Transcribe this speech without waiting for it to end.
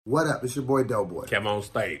What up? It's your boy Doughboy. Came on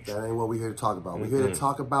stage. That ain't what we're here to talk about. We're here to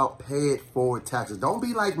talk about pay it forward taxes. Don't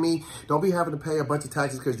be like me. Don't be having to pay a bunch of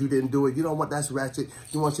taxes because you didn't do it. You don't want that's ratchet.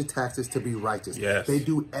 You want your taxes to be righteous. Yes. They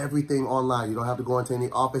do everything online. You don't have to go into any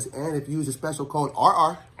office. And if you use a special code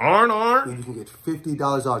RR, then you can get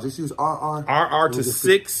 $50 off. Just use RR. RR to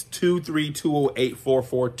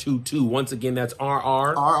 623-208-4422. Once again, that's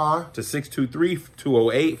RR to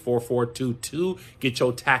 623-208-4422. Get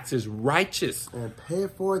your taxes righteous. And pay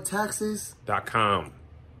it forward taxes.com.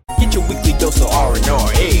 Get your weekly dose of R&R.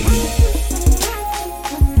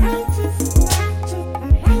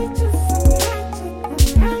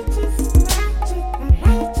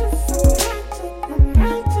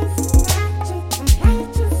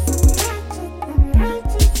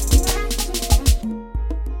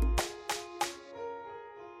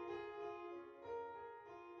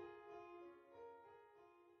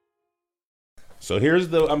 So here's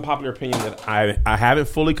the unpopular opinion that I haven't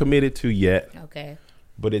fully committed to yet. Okay.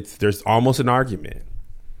 But there's almost an argument.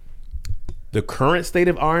 The current state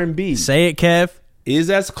of R&B, say it, Kev, is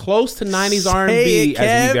as close to 90s R&B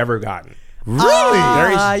as we've ever gotten. Really?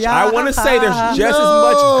 I want to say there's just as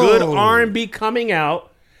much good R&B coming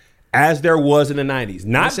out as there was in the 90s.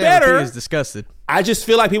 Not better. Is disgusted. I just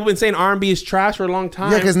feel like people have been saying R&B is trash for a long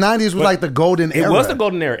time. Yeah, because 90s was like the golden era. It was the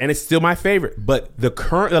golden era, and it's still my favorite. But the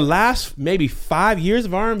last maybe 5 years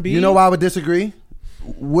of R&B. You know why I would disagree?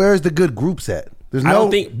 Where's the good groups at? I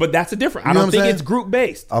don't think, but that's the difference. I don't think it's group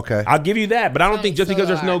based. Okay, I'll give you that, but I don't think just because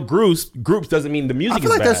there's no groups doesn't mean the music is bad. I feel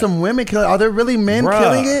like there's some women killing. Are there really men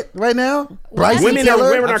killing it right now? Bryson women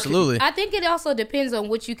Tiller? Absolutely. I think it also depends on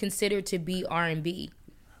what you consider to be R&B.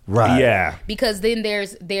 Right. Yeah. Because then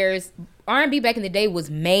there's R&B back in the day was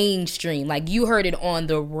mainstream. Like you heard it on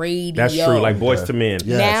the radio. That's true. Like Boys to Men.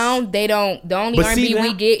 Yes. Now they don't. The only R&B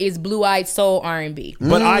we get is Blue Eyed Soul R&B.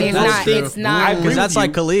 But it's not because that's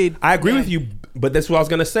like Khalid. I agree with you, but that's what I was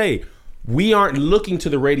gonna say. We aren't looking to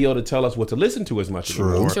the radio to tell us what to listen to as much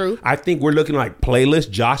anymore. True. I think we're looking like playlists.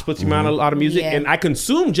 Josh puts me on a lot of music, Yeah. and I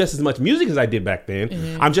consume just as much music as I did back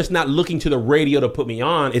then. I'm just not looking to the radio to put me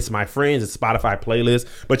on. It's my friends, it's Spotify playlists.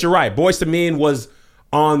 But you're right. Boys to Men was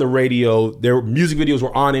on the radio. Their music videos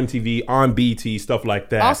were on MTV, on BT, stuff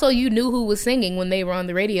like that. Also, you knew who was singing when they were on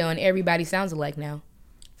the radio, and everybody sounds alike now.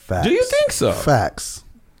 Facts. Do you think so? Facts.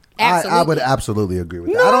 Absolutely. I would absolutely agree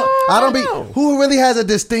with that. I don't be who really has a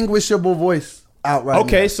distinguishable voice out right now.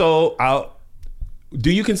 Okay, so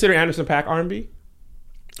do you consider Anderson .Paak R&B?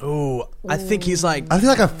 Oh, I think he's like. I feel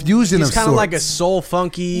like a fusion of He's kind of like a soul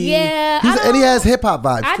funky. Yeah, and he has hip hop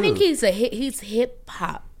vibes. I too. think he's hip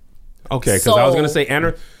hop. Okay, because I was going to say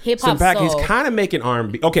Hip-hop Anderson .Paak, he's soul. kind of making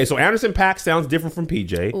R&B. Okay, so Anderson .Paak sounds different from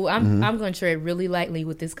PJ. Ooh, I'm going to tread really lightly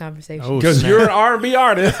with this conversation. Because you're an R&B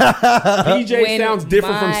artist. PJ sounds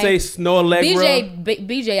different from, say, Snow Allegra.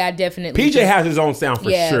 BJ, I definitely. PJ has his own sound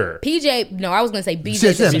for sure. PJ, no, I was going to say BJ.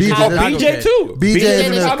 Shit, from BJ. Chicago. BJ too. BJ is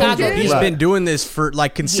in another Chicago. PJ. He's Right. been doing this for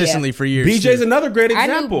like consistently for years. BJ's another great I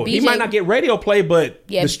knew example. He BJ might not get radio play, but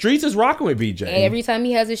Yeah. the streets is rocking with BJ. Every time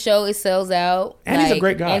he has a show, it sells out. And he's a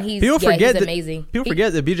great guy. And he's, People forget he's that. amazing. People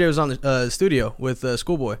forget that BJ was on the studio with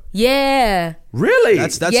Schoolboy. Yeah. Really?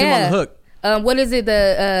 That's him on the hook. What is it?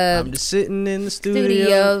 I'm just sitting in the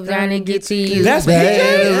Studio trying to get to you. That's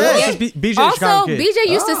Yeah. BJ? BJ the Also, Chicago Kid.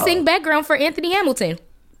 BJ used to sing background for Anthony Hamilton.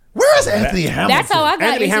 Where is Anthony Hamilton? That's how I got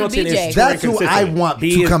Anthony into Hamilton BJ. is That's who I want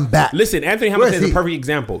to come back. Listen, Anthony Where Hamilton is is a he? perfect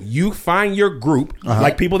example. You find your group,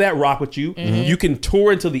 like people that rock with you. You can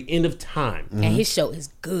tour until the end of time. And his show is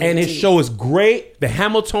good. And his too. show is great. The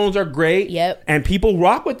Hamiltons are great. Yep. And people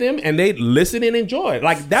rock with him and they listen and enjoy it.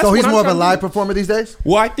 Like that's So he's what I'm more of a trying to live do. performer these days?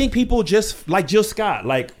 Well, I think people just like Jill Scott.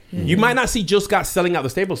 Like you might not see Jill Scott selling out the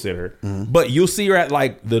Staples Center, but you'll see her at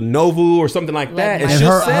like the Novu or something like that. Like And And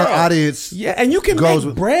she'll her sell. audience Yeah, and you can goes make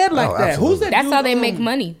with- bread like Oh, that. absolutely. Who's that? That's dude? how they make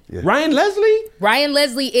money. Ryan Leslie? Ryan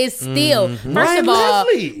Leslie is still first Ryan of all.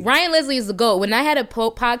 Leslie. Ryan Leslie is the GOAT. When I had a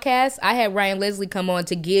podcast, I had Ryan Leslie come on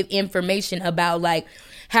to give information about like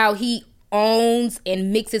how he owns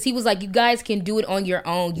and mixes. He was like, you guys can do it on your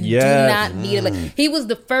own. You Yes. do not need it. Like, he was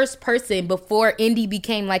the first person before indie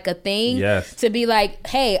became like a thing Yes. to be like,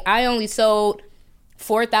 hey, I only sold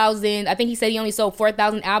 4,000. I think he said he only sold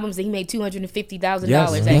 4,000 albums and he made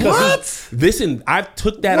 $250,000. Because listen, I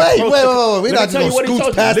took that Wait, approach. wait, to- wait, wait. We're Let me not tell you gonna what he scoot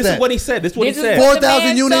told you. past This that. is what he said. This is what he This is said. what 4,000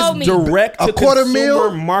 man units told me. Direct A to quarter consumer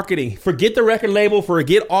mil? marketing. Forget the record label.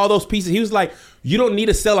 Forget all those pieces. He was like, you don't need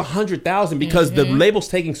to sell 100,000 because the label's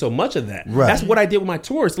taking so much of that. Right. That's what I did with my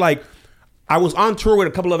tour. It's like I was on tour with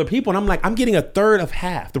a couple other people, and I'm like, I'm getting a third of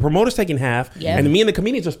half. The promoter's taking half, Yeah. and me and the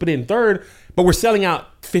comedians are split in third, but we're selling out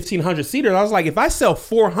 1,500 seaters. I was like, if I sell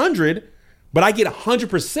 400, But I get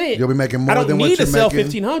 100%. You'll be making more I don't than what need to you're sell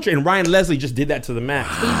making. 1,500. And Ryan Leslie just did that to the max.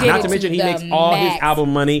 did Not it to mention to he the makes all his max.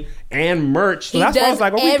 album money and merch. So He that's why I does was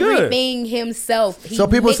like, oh, we good. everything himself. He So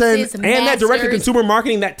people saying- mixes, And that masters. direct-to-consumer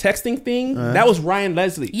marketing, that texting thing, that was Ryan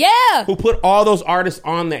Leslie. Yeah. Who put all those artists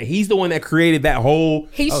on that. He's the one that created that whole...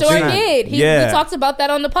 He sure thing. did. We talked about that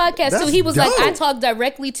on the podcast That's too. He was like, dope. I talk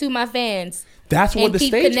directly to my fans. That's what And the keep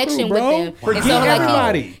stage connection crew, bro. with them. Forget And so, like,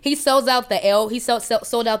 everybody. he sold out the L. He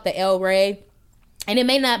sold out the El Rey. And it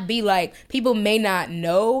may not be like, people may not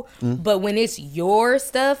know, but when it's your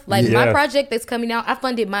stuff, like my Yeah. project that's coming out, I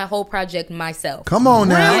funded my whole project myself. Come on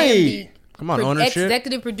now. I am the Come on, ownership.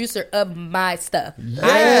 executive producer of my stuff.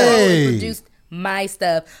 I Yay. produced my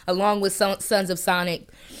stuff along with Sons of Sonic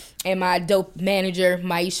and my dope manager,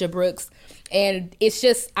 Maisha Brooks. And it's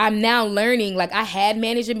just, I'm now learning, like I had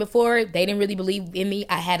managing before. They didn't really believe in me.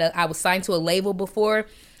 I was signed to a label before.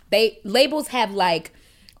 Labels have like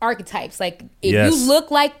archetypes. Like if Yes. you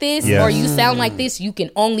look like this Yes. or you sound like this, you can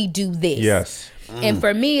only do this. Yes. And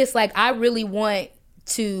for me, it's like I really want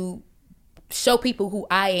to show people who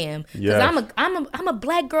I am because Yes. I'm a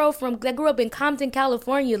black girl that grew up in Compton,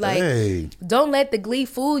 California. Like, Hey. don't let the Glee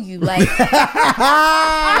fool you. Like,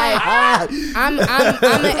 I'm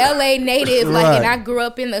an LA native, like, and I grew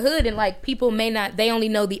up in the hood, and like people they only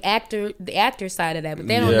know the actor side of that, but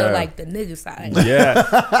they don't know Yeah. like the nigga side. Yeah.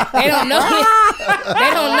 They don't know they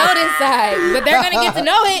don't know this side, but they're gonna get to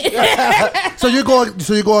know it. So you're going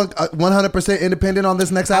 100% independent on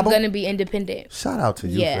this next I'm album? gonna be independent. Shout out to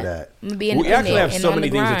you Yeah, for that. I'm gonna be We independent. actually have and so on many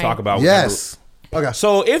the things to grind. talk about. with Yes. Okay.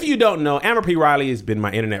 So if you don't know, Amber P. Riley has been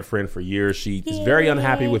my internet friend for years. She is very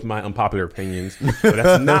unhappy with my unpopular opinions. But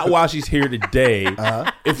that's not why she's here today.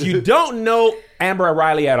 If you don't know Amber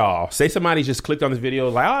Riley at all, say somebody just clicked on this video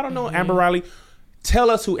like, oh, I don't know Amber Riley. Tell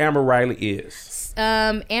us who Amber Riley is.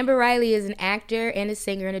 Amber Riley is an actor and a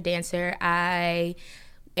singer and a dancer. I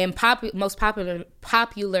am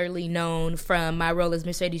popularly known from my role as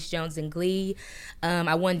Mercedes Jones in Glee.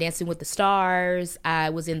 I won Dancing with the Stars.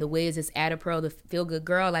 I was in The Wiz as Adapro, the Feel Good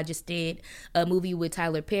Girl. I just did a movie with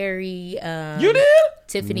Tyler Perry. You did?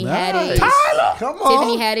 Tiffany Nice. Haddish. Tyler! Come on.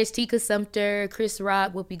 Tiffany Haddish, Tika Sumpter, Chris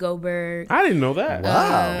Rock, Whoopi Goldberg. I didn't know that.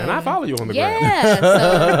 Wow. And I follow you on the gram. Yeah,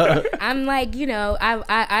 so I'm like,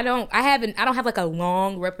 I don't have like a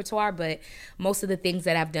long repertoire, but most of the things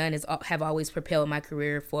that I've done have always propelled my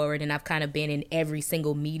career forward, and I've kind of been in every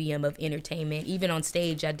single medium of entertainment. Even on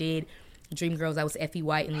stage, I did Dreamgirls. I was Effie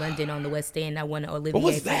White in London on the West End. I won an Olivier What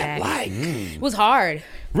was for that like? It was hard.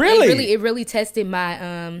 Really? It really tested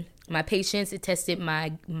my my patience. It tested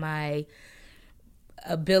my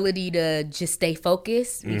ability to just stay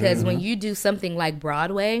focused, because when you do something like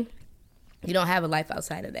Broadway, you don't have a life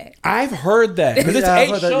outside of that. I've heard that. Because it's Yeah, I've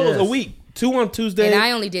 8 heard that, shows yes. a week. 2 on Tuesday. And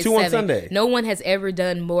I only did 2 7. on Sunday. No one has ever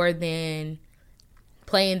done more than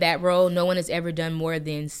playing that role. No one has ever done more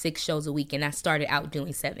than 6 shows a week, and I started out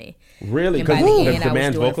doing 7. Really? And by Because the the end, I was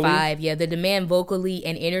demand doing vocally? 5. Yeah, the demand vocally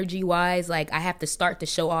and energy wise, like I have to start the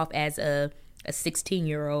show off as a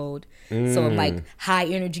 16-year-old. So I'm like high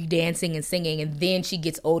energy dancing and singing, and then she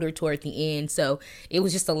gets older toward the end. So it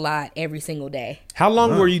was just a lot every single day. How long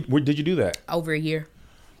did you do that? Over a year.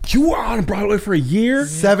 You were on Broadway for a year?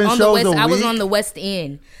 7 On the shows West, a week. I was on the West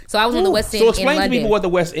End. So I was on the West End So in explain to London. people what the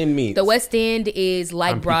West End means. The West End is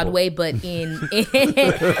like Broadway, but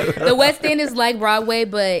the West End is like Broadway,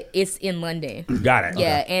 but it's in London. Got it.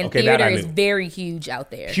 Yeah, Okay. and Okay, that theater I is knew. very huge out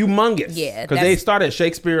there. Humongous. Yeah, Because they started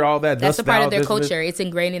Shakespeare, all that. That's Thus a part Thou, of their this, culture. It's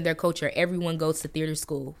ingrained in their culture. Everyone goes to theater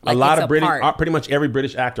school. Like, a lot it's of British, part. pretty much every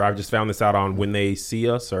British actor. I've just found this out on When They See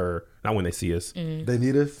Us, or not When They See Us. Mm-hmm. They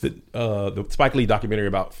need us. The Spike Lee documentary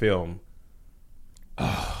about film.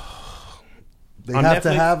 They on have to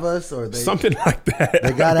Netflix? have us, or they Something like that.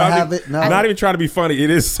 They gotta I'm not have even- it? No. I'm not even trying to be funny. It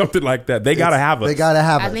is something like that. They gotta have us. They gotta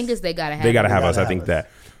have us. I think it's they gotta have. They gotta it. have They us. gotta I think have that.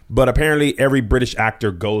 But apparently, every British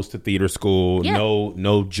actor goes to theater school. Yeah.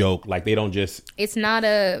 No joke. Like they don't just. It's not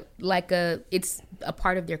it's a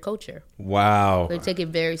part of their culture. Wow. They take it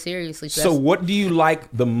very seriously. So, that's- what do you like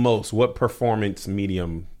the most? What performance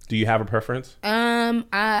medium do you have a preference?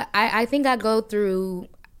 I think I go through.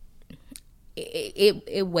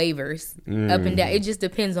 It wavers up and down. It just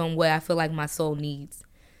depends on what I feel like my soul needs.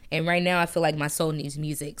 And right now, I feel like my soul needs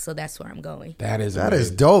music, so that's where I'm going. That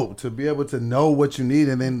is dope to be able to know what you need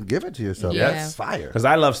and then give it to yourself. Yeah. That's fire. Because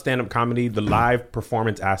I love stand-up comedy, the live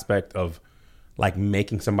performance aspect of like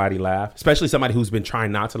making somebody laugh, especially somebody who's been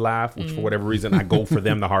trying not to laugh, which for whatever reason I go for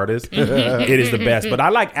them the hardest. It is the best. But I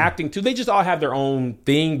like acting too. They just all have their own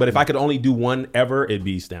thing. But if I could only do one ever, it'd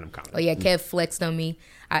be stand-up comedy. Oh yeah, Kev flexed on me.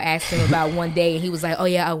 I asked him about one day, and he was like, "Oh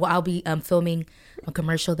yeah, I'll be filming a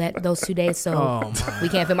commercial those 2 days, so we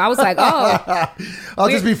can't film. I was like, I'll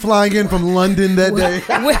just be flying in from London that day.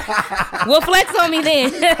 we'll flex on me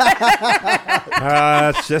then.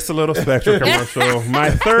 It's just a little Spectrum commercial.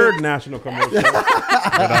 My third national commercial.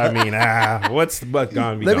 But I mean, what's the buck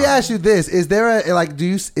gonna be? Let me ask you this: is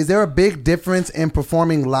there a big difference in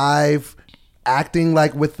performing live, acting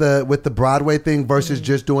like with the Broadway thing versus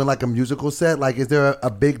just doing like a musical set? Like, is there a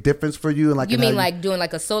big difference for you? And like, you mean like doing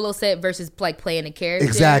like a solo set versus like playing a character?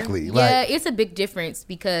 Exactly. Yeah, it's a big difference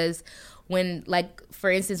because when, like, for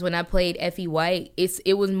instance, when I played Effie White,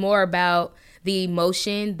 it was more about the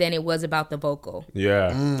emotion than it was about the vocal.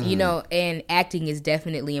 Yeah. You know, and acting is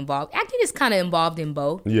definitely involved. Acting is kind of involved in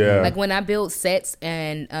both. Yeah. Like when I build sets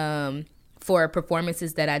and for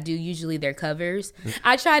performances that I do, usually they're covers.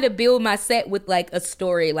 I try to build my set with like a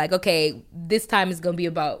story. Like, okay, this time we're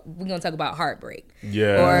gonna talk about heartbreak.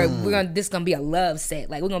 Yeah. Or this is gonna be a love set.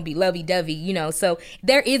 Like, we're gonna be lovey-dovey, you know. So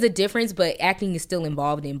there is a difference, but acting is still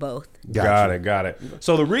involved in both. Got it.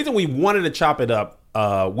 So the reason we wanted to chop it up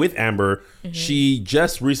with Amber, she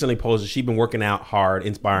just recently posted, she's been working out hard,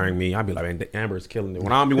 inspiring me. I'd be like, man, Amber's killing it.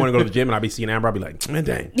 When I don't be wanting to go to the gym and I be seeing Amber, I'd be like, man,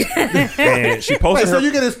 dang. And she posted so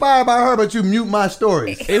you get inspired by her, but you mute my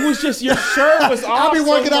stories. It was just, your shirt was off. I'll be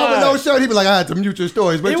working out with no shirt. He'd be like, I had to mute your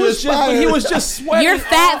stories, but He was just sweating. You're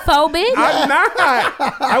fat phobic? I'm not.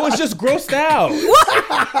 I was just grossed out.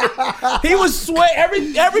 He was sweat.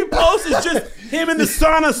 Every post is just him in the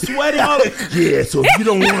sauna sweating all the. Yeah, so if you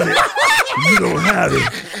don't want it, you don't have it.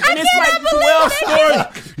 And it's like 12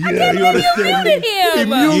 stories. Yeah, you understand me? He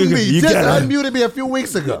muted me. You Just gotta- unmuted me a few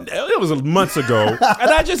weeks ago. It was months ago, and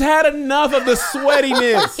I just had enough of the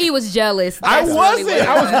sweatiness. He was jealous. I That's wasn't. really what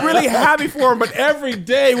I was really happy for him, but every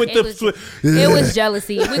day with it was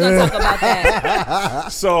jealousy. We're gonna talk about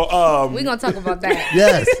that. So We're gonna talk about that.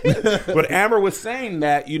 Yes. but Amber was saying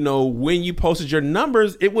that, you know, when you posted your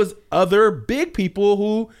numbers, it was other big people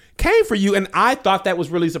who came for you, and I thought that was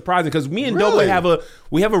really surprising because me and Really? Dope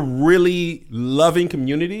have a really loving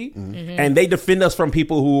community, and they defend us from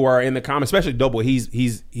people who are in the comments, especially Dope.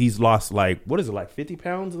 He's lost like 50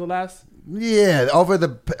 pounds in the last. Yeah, over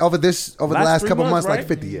the last 3 couple months, months, like right?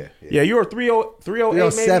 50. Yeah. Yeah, you were 308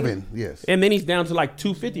 307. maybe? Yes. And then he's down to like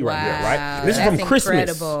 250 right here, right? Wow, This is that's from Christmas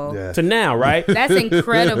incredible. Yeah. to now, right? That's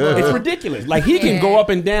incredible. It's ridiculous. Like, he can go up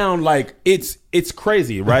and down. Like, it's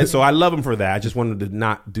crazy, right? So I love him for that. I just wanted to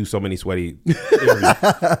not do so many sweaty interviews.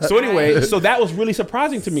 So anyway, so that was really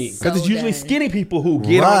surprising to me because it's usually done. skinny people who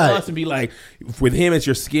get Right. on us and be like, with him it's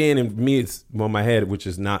your skin, and me it's my head, which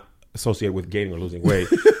is not associated with gaining or losing weight.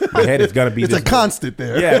 My head is gonna be It's this a constant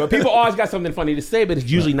there. Yeah, but people always got something funny to say, but it's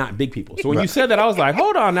usually not big people. So when you said that, I was like,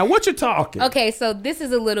 hold on, now what you talking? Okay, so this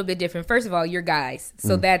is a little bit different. First of all, you're guys,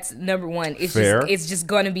 so that's number one. It's Fair. it's just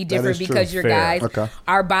going to be different is true. because you're Fair. guys. Okay.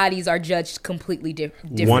 Our bodies are judged completely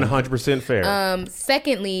different. 100% fair.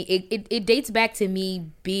 Secondly, it dates back to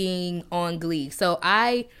me being on Glee. So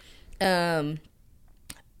I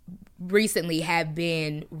recently have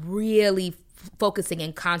been really focusing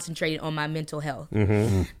and concentrating on my mental health.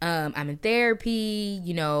 I'm in therapy.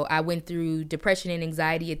 You know, I went through depression and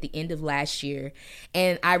anxiety at the end of last year,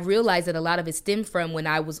 and I realized that a lot of it stemmed from when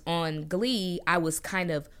I was on Glee. I was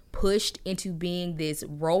kind of pushed into being this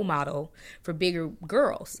role model for bigger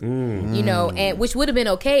girls, you know, and which would have been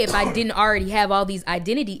okay if I didn't already have all these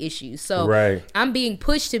identity issues. So Right. I'm being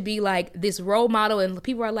pushed to be like this role model, and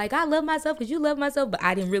people are like, I love myself because you love myself, but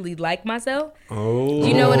I didn't really like myself. Oh,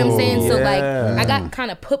 You know what I'm saying? So like, yeah. I got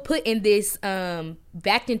kind of put in this,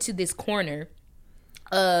 backed into this corner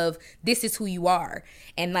of this is who you are.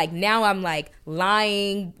 And like now I'm like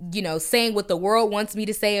lying, you know, saying what the world wants me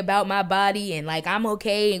to say about my body, and like I'm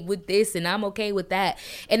okay with this and I'm okay with that.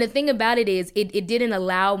 And the thing about it is it didn't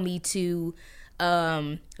allow me to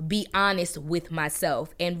be honest with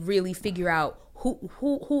myself and really figure out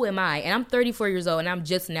who am I? And I'm 34 years old and I'm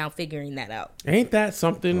just now figuring that out. Ain't that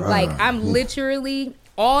something? Like I'm literally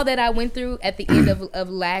all that I went through at the end of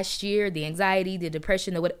last year, the anxiety, the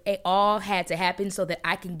depression, it all had to happen so that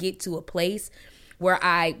I can get to a place where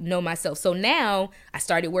I know myself. So now I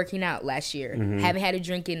started working out last year. Haven't had a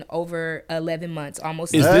drink in over 11 months,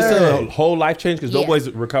 almost. Is this a whole life change? Because Yeah. Doughboy's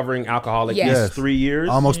recovering alcoholic. Yes. Yes. 3 years.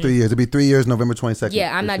 Almost 3 years. It'll be 3 years, November 22nd.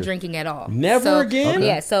 Yeah, I'm this not year. drinking at all. Never So- again?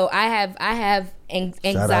 Yeah, so I have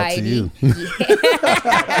anxiety. Shout out to you.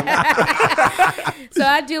 So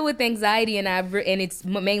I deal with anxiety, and it's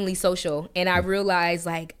mainly social. And I realized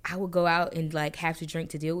like I would go out and like have to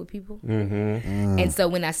drink to deal with people. And so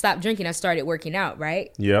when I stopped drinking, I started working out.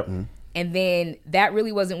 Right. Yep. And then that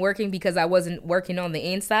really wasn't working because I wasn't working on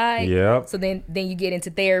the inside. Yep. So then you get into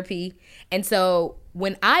therapy. And so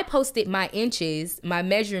when I posted my inches, my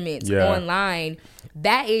measurements online,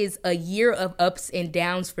 that is a year of ups and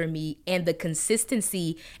downs for me, and the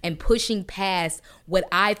consistency and pushing past what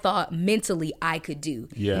I thought mentally I could do.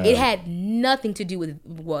 Yeah. It had nothing to do with,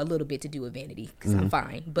 well, a little bit to do with vanity because I'm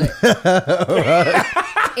fine, but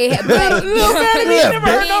and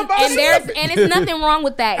it's nothing wrong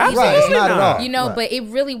with that either. Right, it's not at all. You know, Right. but it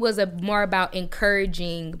really was more about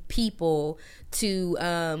encouraging people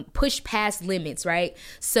to push past limits, right?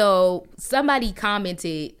 So somebody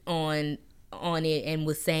commented on it and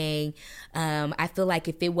was saying, I feel like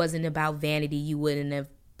if it wasn't about vanity, you wouldn't have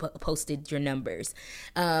posted your numbers.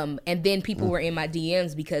 And then people were in my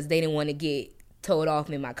DMs because they didn't want to get told off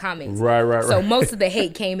in my comments. Right. So most of the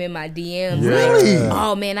hate came in my DMs. Really? Like,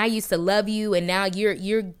 oh man, I used to love you, and now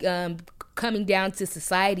you're coming down to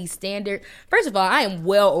society standard. First of all, I am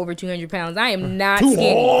well over 200 pounds. I am not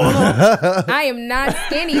skinny. I am not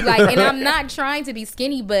skinny. And I'm not trying to be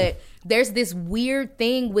skinny, but there's this weird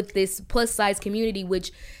thing with this plus size community, with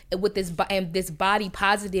this body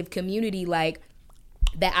positive community,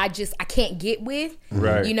 that I can't get with,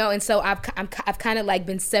 Right. You know, and so I've kind of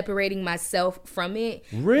been separating myself from it.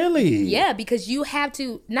 Really? Yeah, because you have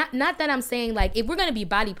to not that I'm saying if we're gonna be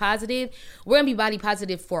body positive, we're gonna be body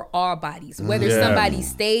positive for our bodies, whether somebody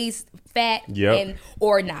stays fat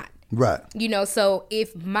or not. Right. You know, so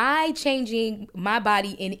if my changing my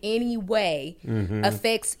body in any way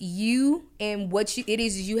affects you and what it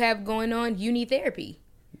is you have going on, you need therapy.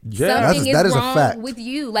 Yeah. Something That is is a wrong fact. with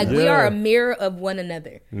you. We are a mirror of one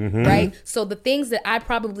another, right? So the things that I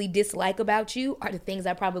probably dislike about you are the things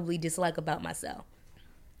I probably dislike about myself.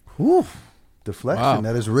 Whew. Deflection. Wow.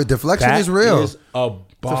 That is real. Deflection That is real. is a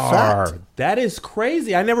bar. fact. That is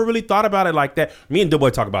crazy. I never really thought about it like that. Me and Doughboy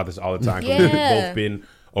talk about this all the time. 'Cause we've Yeah. both been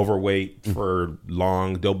overweight for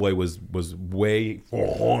long. Doughboy was way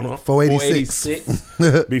 486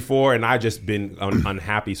 before, and I just been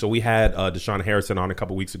unhappy. So we had Deshaun Harrison on a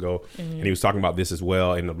couple weeks ago, and he was talking about this as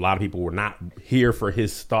well. And a lot of people were not here for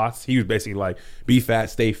his thoughts. He was basically like, "Be fat,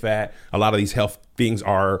 stay fat." A lot of these health things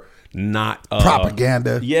are not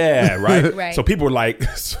propaganda. Yeah, right. Right. So people were like,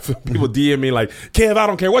 people DM me like, "Kev, I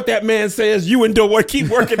don't care what that man says. You and Doughboy keep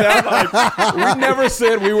working out." Like, we never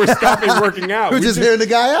said we were stopping working out. We're just hearing the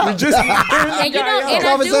guy out. We just hearing the And you guy know, out. and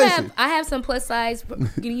Conversation. I have some plus size,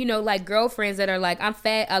 girlfriends that are like, I'm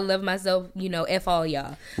fat, I love myself, F all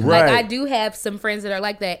y'all. Right. I do have some friends that are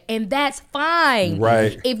like that, and that's fine.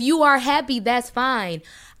 Right. If you are happy, that's fine.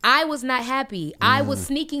 I was not happy. I was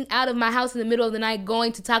sneaking out of my house in the middle of the night,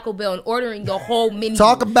 going to Taco Bell and ordering the whole menu.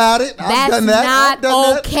 Talk about it. I've That's done that. I've done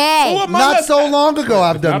not that. okay. Well, Not so long ago,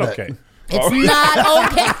 I've done Not that. okay. It's not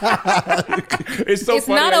okay. It's so It's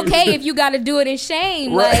funny. not okay if you got to do it in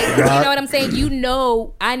shame. Right. You know what I'm saying?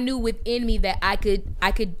 I knew within me that I could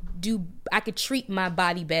treat my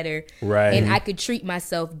body better, Right. and I could treat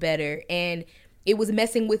myself better, and it was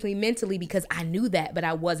messing with me mentally because I knew that, but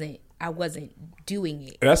I wasn't doing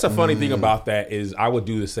it. That's the funny thing about that is I would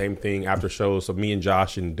do the same thing after shows. So me and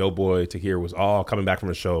Josh and Doughboy Tahir was all coming back from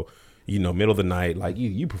the show, middle of the night. Like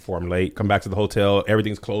you perform late, come back to the hotel,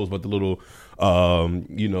 everything's closed but the little,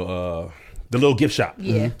 the little gift shop.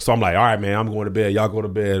 Yeah. So I'm like, all right, man, I'm going to bed. Y'all go to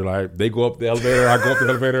bed. Like they go up the elevator, I go up the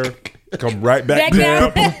elevator. Come right back Back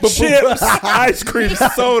down. Chips, ice cream,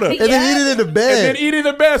 soda. And then eat it in the And bed. then eat in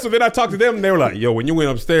the bed. So then I talked to them and they were like, yo, when you went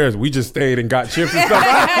upstairs, we just stayed and got chips and stuff.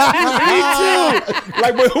 Me too.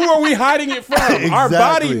 Like, but who are we hiding it from? Our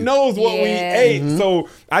body Exactly. knows what we Yeah. ate. So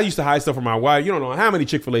I used to hide stuff from my wife. You don't know how many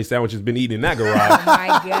Chick-fil-A sandwiches been eaten in that garage. Oh my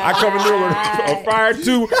God. I come in there with a fire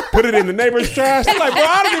too, put it in the neighbor's trash. They're like, well,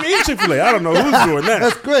 I don't even eat Chick-fil-A. I don't know who's doing that.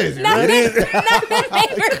 That's crazy, right?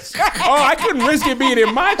 Oh, I couldn't risk it being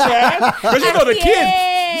in my trash. Because the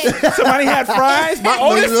kids, somebody had fries. My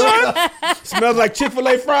oldest son smells like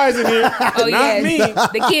Chick-fil-A fries in here. Oh, Not yes. me.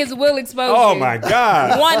 The kids will expose Oh you. my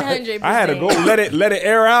God. 100%. I had to go let it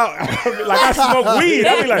air out. Like I smoke weed.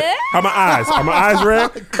 I'd be like, are my eyes red?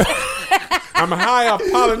 I'm high off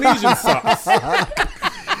Polynesian sauce.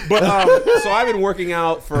 But so I've been working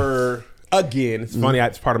out for, again, it's funny,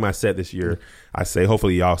 it's part of my set this year. I say,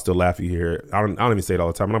 hopefully y'all still laugh you hear it. I don't even say it all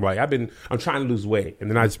the time. And I'm like, I'm trying to lose weight. And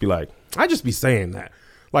then I just be saying that.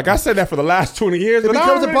 Like I said that for the last 20 years. It but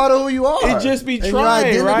becomes I a part of who you are. It just be And your trying,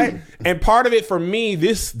 identity. right? And part of it for me,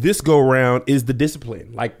 this go round is the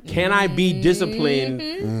discipline. Like, can I be disciplined?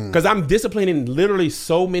 Because I'm disciplined in literally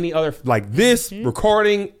so many other, like this,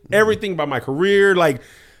 recording, everything about my career, like,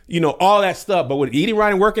 all that stuff. But with eating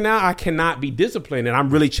right and working out, I cannot be disciplined. And I'm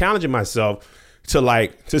really challenging myself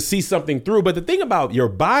to see something through. But the thing about your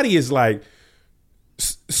body is like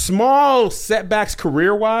small setbacks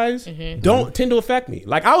career wise don't tend to affect me.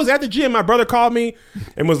 Like I was at the gym, my brother called me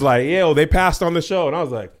and was like, "Yo, they passed on the show," and I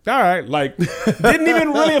was like, "All right," like didn't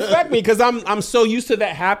even really affect me because I'm so used to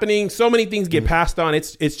that happening. So many things get passed on.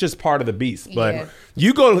 It's just part of the beast. But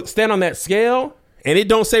you go stand on that scale. And it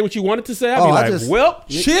don't say what you want it to say. I'll be like,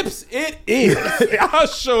 chips it is. I'll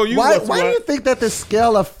show you Why do you think that the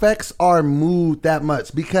scale affects our mood that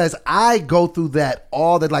much? Because I go through that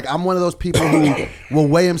like I'm one of those people who will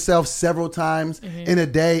weigh himself several times in a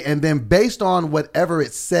day, and then based on whatever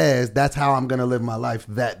it says, that's how I'm going to live my life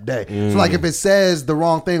that day. So like if it says the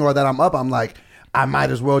wrong thing or that I'm up, I'm like, I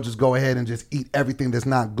might as well just go ahead and just eat everything that's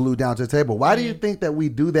not glued down to the table. Why do you think that we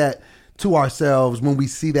do that to ourselves when we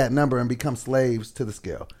see that number and become slaves to the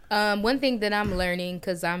scale? One thing that I'm learning,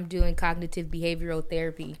 because I'm doing cognitive behavioral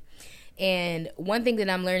therapy, and one thing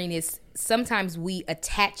that I'm learning is sometimes we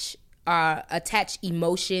attach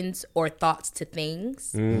emotions or thoughts to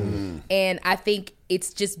things. And I think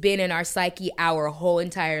it's just been in our psyche our whole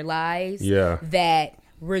entire lives that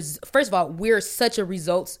first of all, we're such a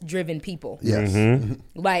results driven people. Yes.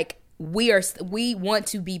 Like we want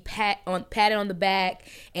to be patted on the back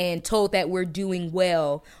and told that we're doing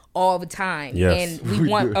well all the time. Yes. And we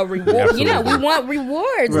want a reward. We want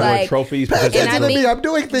rewards, like trophies. Pay attention to me. I'm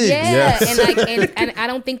doing things. Yeah, and I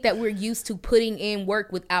don't think that we're used to putting in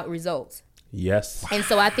work without results. Yes. And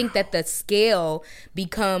so I think that the scale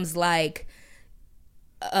becomes like,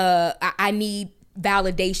 I need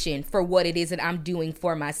validation for what it is that I'm doing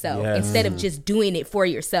for myself instead of just doing it for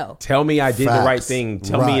yourself. Tell me I did the right thing.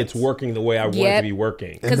 Tell me Right. it's working the way I want it to be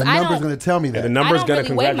working. And the number's going to tell me that. And the number's I don't going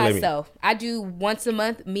to really weigh congratulate myself. I do once a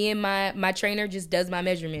month. Me and my trainer just does my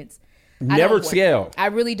measurements. Never scale. I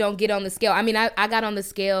really don't get on the scale. I mean, I got on the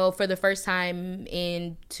scale for the first time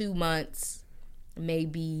in 2 months,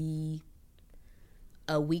 maybe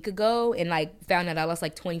a week ago, and like found out I lost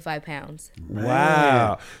like 25 pounds.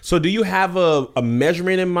 Wow. So do you have a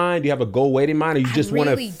measurement in mind? Do you have a goal weight in mind? Or you just want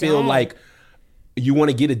to really feel don't. like you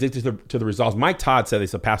want to get addicted to the results? Mike Todd said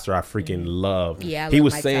this, a pastor I freaking love. Yeah, I he love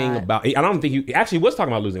was Mike saying Todd. about, I don't think he actually was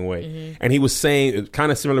talking about losing weight. And he was saying,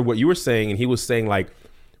 kind of similar to what you were saying, and he was saying like,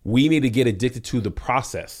 we need to get addicted to the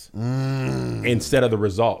process instead of the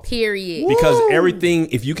results. Period. Because everything,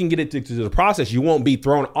 if you can get addicted to the process, you won't be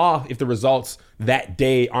thrown off if the results that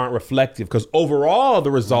day aren't reflective. Because overall, the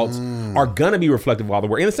results are going to be reflective while the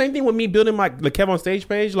work. And the same thing with me building the Kev on Stage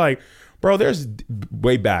page. Like, bro, there's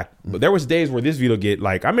way back. But there was days where this video get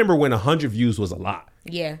like, I remember when 100 views was a lot.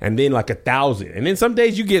 Yeah. And then like 1,000. And then some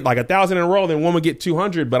days you get like 1,000 in a row, then one would get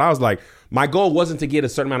 200. But I was like, my goal wasn't to get a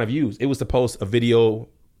certain amount of views. It was to post a video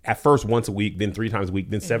at first once a week, then 3 times a week,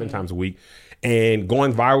 then 7 times a week. And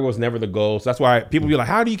going viral was never the goal. So that's why people be like,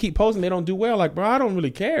 how do you keep posting? They don't do well. Like, bro, I don't really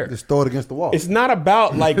care. Just throw it against the wall. It's not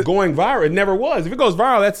about like going viral. It never was. If it goes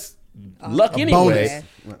viral, that's luck anyway. bonus.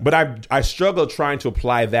 But I struggle trying to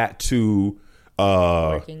apply that to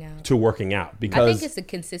working out because I think it's a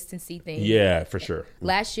consistency thing. Yeah, for sure.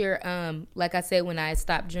 Last year, like I said, when I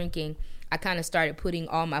stopped drinking, I kind of started putting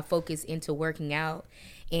all my focus into working out,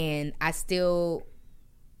 and I still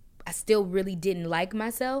really didn't like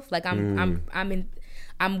myself. Like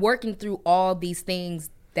I'm working through all these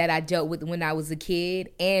things that I dealt with when I was a kid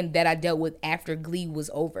and that I dealt with after Glee was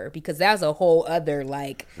over, because that was a whole other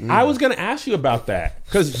like. I was gonna ask you about that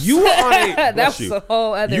because you were on a That was a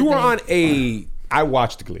whole other. You were thing. on a. I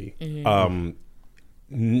watched Glee.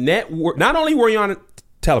 Network. Not only were you on a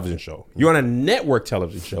television show, you're on a network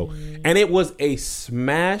television show, and it was a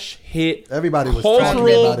smash hit. Everybody was talking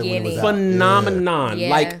about it when it was out. Phenomenon. Yeah.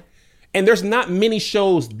 Like, and there's not many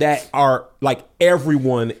shows that are like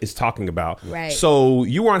everyone is talking about. Right. So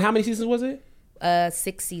you were on how many seasons was it?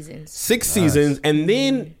 6 seasons. 6 seasons, and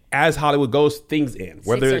then as Hollywood goes, things end.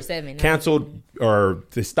 Whether 6 or it's 7, canceled or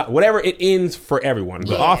to stop, whatever, it ends for everyone.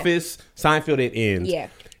 The Yeah. Office, Seinfeld, it ends. Yeah.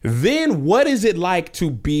 Then what is it like to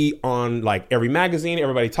be on like every magazine,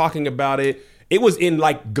 everybody talking about it? It was in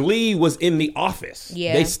like Glee was in The Office.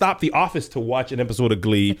 Yeah. They stopped The Office to watch an episode of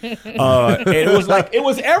Glee. And it was like, it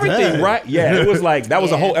was everything, right? Yeah. It was like, that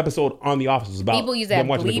was a whole episode on The Office. It was about People used to them have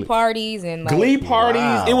watching the Glee parties and like, Glee parties.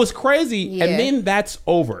 Wow. It was crazy. Yeah. And then that's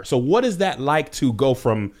over. So what is that like to go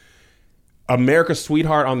from America's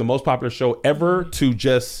Sweetheart on the most popular show ever to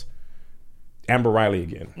just Amber Riley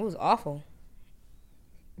again? It was awful.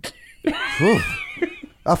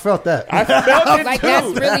 I felt that. Like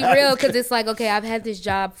that's really real, because it's like, okay, I've had this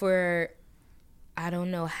job for I don't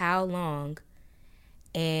know how long,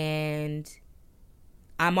 and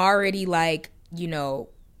I'm already like,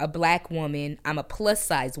 a black woman. I'm a plus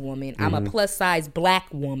size woman. I'm a plus size black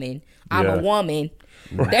woman. I'm a woman.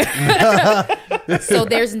 So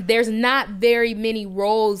there's not very many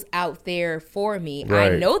roles out there for me.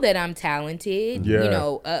 Right. I know that I'm talented. Yeah. You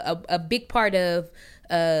know, a big part of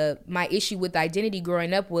my issue with identity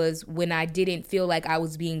growing up was when I didn't feel like I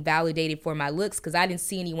was being validated for my looks, because I didn't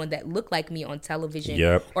see anyone that looked like me on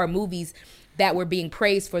television or movies that were being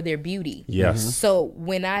praised for their beauty. Yes. So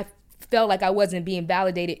when I felt like I wasn't being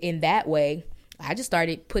validated in that way, I just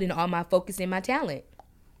started putting all my focus in my talent.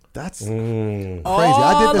 That's crazy.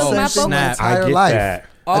 I did the same thing my entire life. That.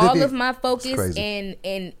 All of my focus and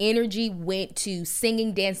energy went to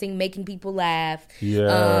singing, dancing, making people laugh.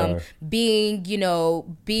 Being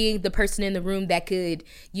the person in the room that could,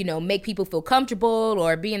 make people feel comfortable,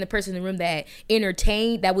 or being the person in the room that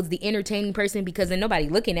was the entertaining person, because then nobody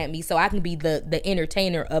looking at me, so I can be the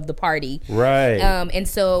entertainer of the party. Right. And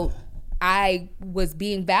so I was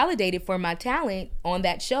being validated for my talent on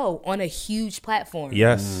that show on a huge platform.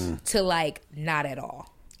 Yes. To not at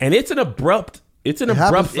all. And it's an abrupt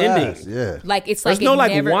ending. Yeah. There's no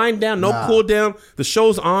wind down, no cool down. The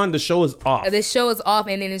show's on, the show is off. The show is off,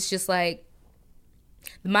 and then it's just I'm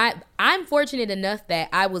fortunate enough that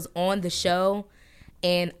I was on the show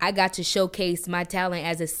and I got to showcase my talent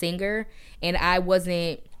as a singer, and I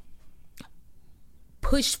wasn't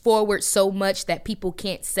pushed forward so much that people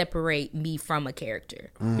can't separate me from a character.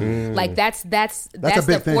 That's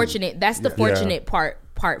the fortunate fortunate part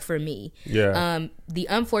for me. The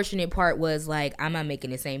unfortunate part was I'm not making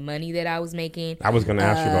the same money that I was making. I was gonna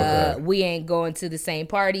ask you about that. We ain't going to the same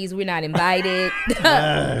parties. We're not invited.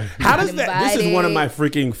 How does that? This is one of my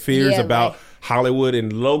freaking fears about Hollywood,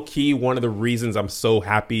 and low key one of the reasons I'm so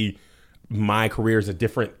happy my career is a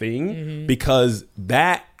different thing, because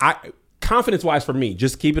confidence wise for me,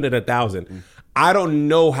 just keeping it 1,000. I don't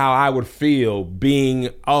know how I would feel being,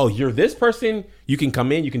 you're this person, you can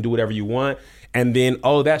come in, you can do whatever you want, and then,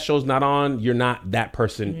 that show's not on, you're not that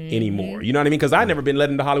person anymore. You know what I mean? Because I've never been let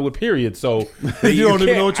into Hollywood, period. So you don't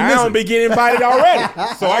even know what you're missing. I don't be getting invited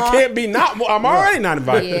already. So I can't be I'm already not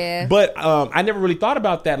invited. Yeah. But I never really thought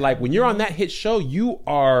about that. When you're on that hit show, you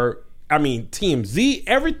are, TMZ,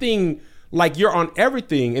 everything, you're on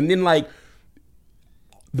everything. And then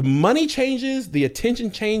the money changes, the attention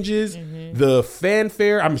changes, the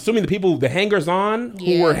fanfare. I'm assuming the hangers on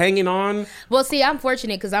who were hanging on. Well, see, I'm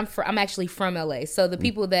fortunate because I'm actually from LA, so the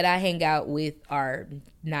people that I hang out with are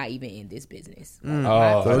not even in this business.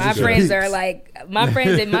 My friends are my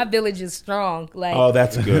friends in my village is strong.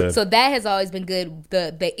 That's good. So that has always been good.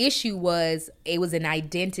 The issue was it was an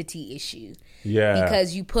identity issue. Yeah.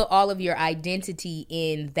 Because you put all of your identity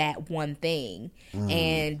in that one thing,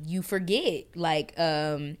 and you forget.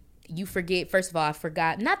 First of all, I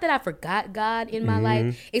forgot. Not that I forgot God in my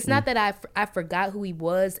life. It's not that I forgot who He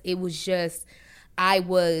was. It was just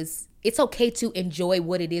it's okay to enjoy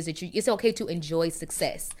what it is it's okay to enjoy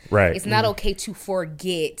success. Right. It's not okay to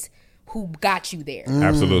forget who got you there.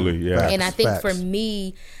 Absolutely, yeah. And I think for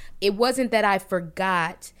me, it wasn't that I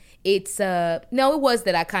forgot. It was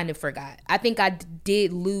that I kind of forgot. I think I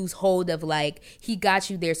did lose hold of He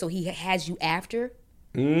got you there, so He has you after.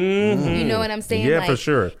 You know what I'm saying? Yeah, for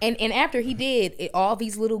sure. And after He did all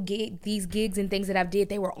these little gigs and things that I've did,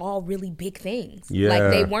 they were all really big things.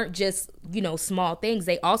 Yeah. They weren't just small things.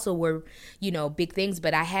 They also were big things.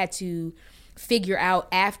 But I had to figure out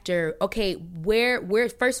after, okay,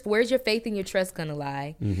 where's your faith and your trust gonna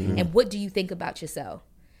lie, and what do you think about yourself?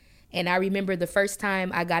 And I remember the first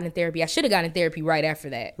time I got in therapy, I should have gotten in therapy right after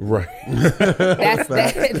that. Right.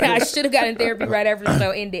 I should have gotten in therapy right after the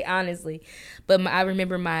show ended, honestly. But I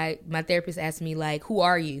remember my therapist asked me, who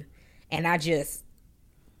are you? And I just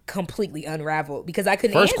completely unraveled because I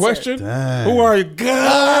couldn't answer. First question, who are you?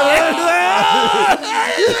 God!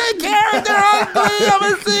 Character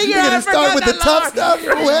I'm a singer. You're going to start with the tough stuff?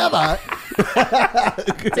 Who am I?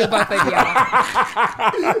 To both of y'all.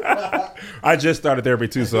 I just started therapy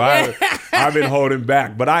too, so I've been holding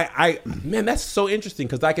back. But man, that's so interesting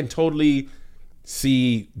because I can totally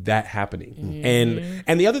see that happening.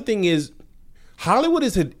 And the other thing is, Hollywood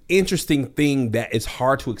is an interesting thing that is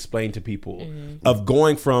hard to explain to people, of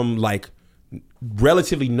going from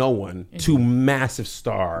relatively no one to massive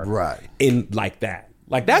star, right? In that.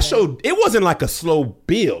 That show, it wasn't a slow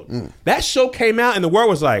build. That show came out and the world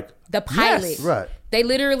was like, the pilot. Yes. Right. They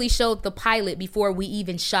literally showed the pilot before we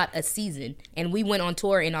even shot a season. And we went on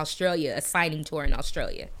tour in Australia, a signing tour in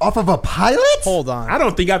Australia. Off of a pilot? Hold on. I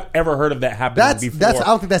don't think I've ever heard of that happening before. I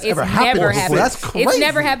don't think that's ever happened before. That's crazy. It's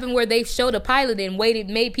never happened where they've showed a pilot and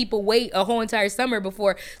made people wait a whole entire summer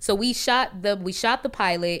before. So we shot the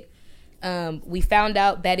pilot. We found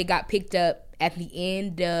out that it got picked up at the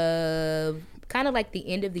end of kind of like the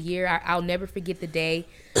end of the year, I'll never forget the day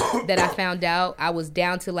that I found out. I was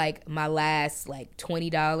down to like my last like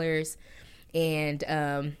 $20. And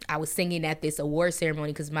I was singing at this award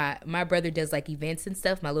ceremony because my brother does like events and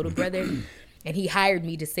stuff, my little brother. And he hired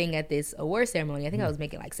me to sing at this award ceremony. I think I was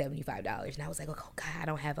making like $75. And I was like, oh, God, I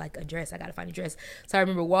don't have like a dress. I got to find a dress. So I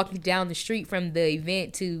remember walking down the street from the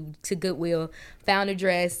event to Goodwill, found a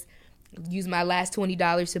dress, used my last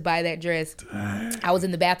 $20 to buy that dress. I was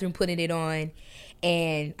in the bathroom putting it on,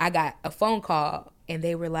 and I got a phone call. And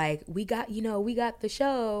they were like, we got the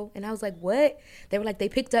show. And I was like, what? They were like, they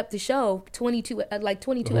picked up the show, 22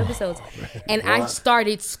 episodes. And I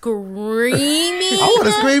started screaming. I want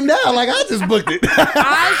to scream now. Like, I just booked it.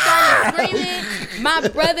 I started screaming. My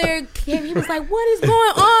brother came. He was like, what is going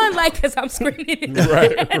on? Like, because I'm screaming in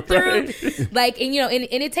the bathroom. Like, and,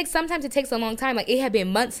 and sometimes it takes a long time. Like, it had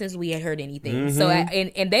been months since we had heard anything. Mm-hmm. So,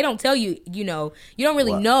 and they don't tell you, you don't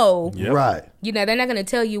really know. Yep. Right. They're not going to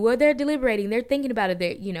tell you, well, they're deliberating. They're thinking about it.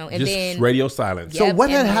 And just then radio silence. So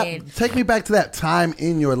what had happened? Take me back to that time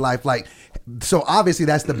in your life. Like, so obviously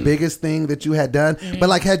that's the biggest thing that you had done. Mm-hmm. But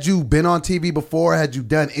like, had you been on TV before? Had you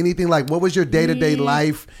done anything? Like, what was your day-to-day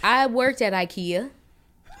life? I worked at IKEA.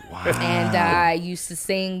 Wow. And I used to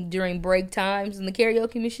sing during break times in the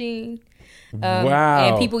karaoke machine. Wow.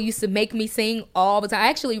 And people used to make me sing all the time. I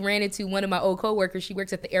actually ran into one of my old coworkers. She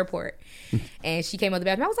works at the airport. And she came out the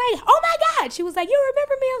bathroom. I was like, oh my God. She was like, you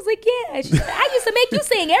remember me? I was like, yeah. She said, I used to make you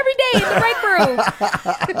sing every day in the break room.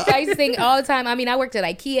 So I used to sing all the time. I mean, I worked at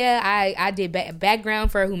IKEA. I did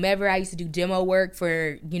background for whomever. I used to do demo work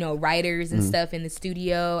for, writers and stuff in the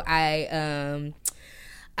studio.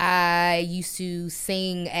 I used to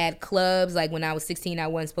sing at clubs. Like when I was 16, I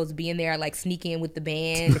wasn't supposed to be in there. I like sneak in with the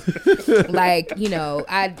band. Like,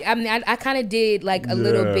 I kind of did like a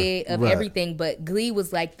little bit of everything, but Glee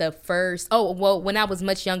was like the first. Oh, well, when I was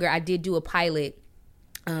much younger, I did do a pilot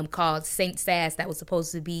called Saint Sass that was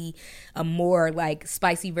supposed to be a more like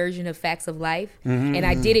spicy version of Facts of Life. Mm-hmm. And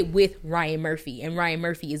I did it with Ryan Murphy, and Ryan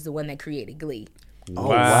Murphy is the one that created Glee. Oh,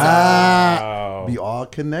 wow. Be all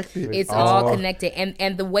connected. It's all connected.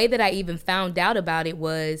 And the way that I even found out about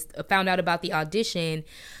the audition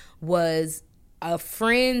was a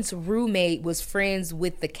friend's roommate was friends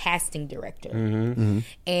with the casting director. Mm-hmm. Mm-hmm.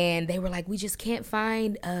 And they were like, we just can't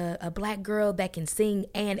find a black girl that can sing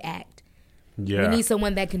and act. Yeah. We need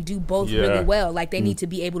someone that can do both really well. Like they need to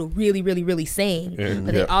be able to really, really, really sing,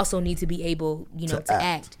 but they also need to be able, to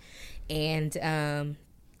act. And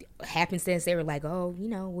happenstance, they were like, oh,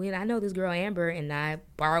 I know this girl Amber, and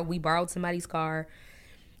we borrowed somebody's car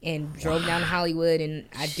and drove down to Hollywood, and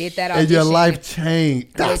I did that audition. And your life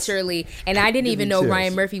changed. Literally. And I didn't even know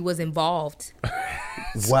Ryan Murphy was involved.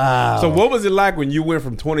 Wow. So what was it like when you went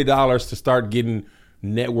from $20 to start getting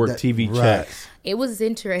network TV checks? It was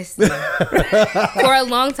interesting. For a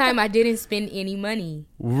long time, I didn't spend any money.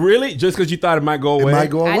 Really? Just because you thought it might go away? I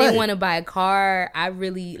didn't want to buy a car. I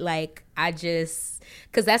really,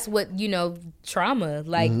 because that's what, trauma.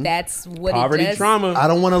 Like, that's what Poverty it does. trauma. I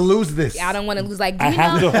don't want to lose this. I don't want to lose. Like, I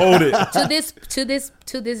have to hold it.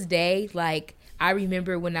 To this day, like, I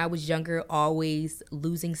remember when I was younger, always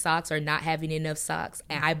losing socks or not having enough socks.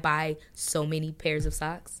 And I buy so many pairs of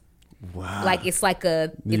socks. Wow. Like it's like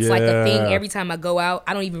a thing every time I go out.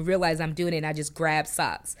 I don't even realize I'm doing it, and I just grab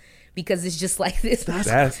socks because it's just like this. That's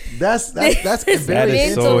very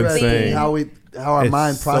interesting how our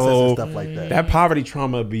mind processes stuff like that. That poverty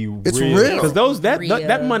trauma be real. It's real. Because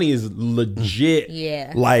that money is legit.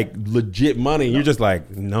 Yeah. Like legit money. You're just like,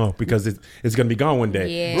 no, because it's gonna be gone one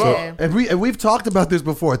day. Yeah. Bro, and we've talked about this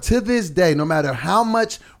before. To this day, no matter how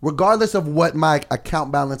much, regardless of what my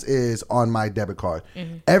account balance is on my debit card,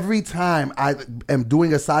 every time I am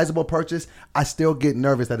doing a sizable purchase, I still get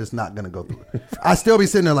nervous that it's not gonna go through. I still be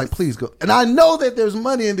sitting there like, please go. And I know that there's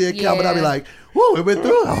money in the account, but I'll be like, whoa, it went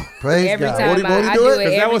through. Oh, praise every God. Time I do it.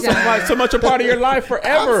 Because that was so much a part of your life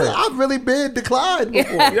forever. I've really been declined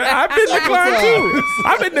before. Yeah, I've been declined too.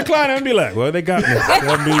 I've been declined and be like, well, they got me.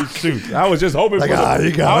 I mean, shoot. I was just hoping it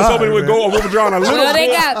would go overdrawn a little bit. Well, they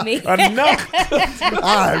got me. Enough. All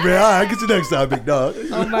right, man. All right, get you next time, big dog.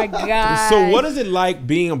 Oh, my God. So what is it like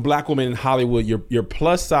being a black woman in Hollywood? You're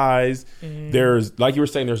plus size. There's, like you were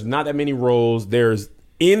saying, there's not that many roles. There's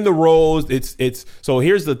in the roles, it's so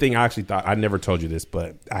here's the thing. I actually thought, I never told you this,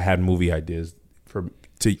 but I had movie ideas for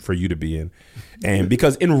you to be in. And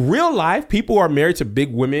because in real life, people who are married to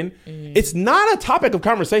big women, it's not a topic of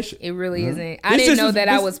conversation. It really isn't. I didn't know that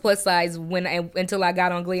I was plus size until I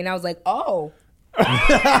got on Glee, and I was like, oh.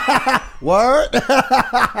 Word? Well,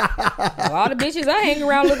 all the bitches I hang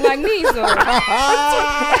around look like me, so.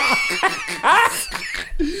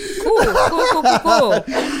 Cool.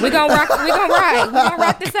 We gonna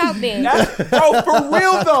rock this out then. Bro, for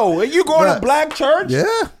real though. And you going to black church?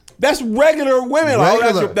 Yeah. That's regular women. Like,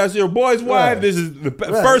 Regular. that's your boy's wife. Right. This is the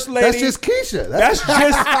first lady. That's just Keisha. That's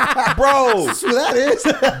just, bro. That's who that is.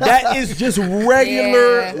 That is just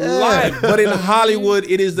regular Yeah. life. But in Hollywood,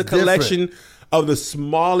 it is the collection of the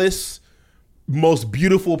smallest, most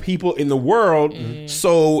beautiful people in the world.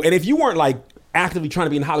 So, and if you weren't like actively trying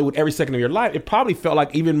to be in Hollywood every second of your life, it probably felt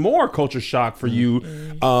like even more culture shock for you.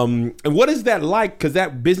 And what is that like? Because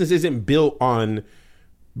that business isn't built on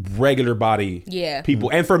regular body people.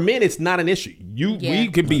 And for men, it's not an issue. We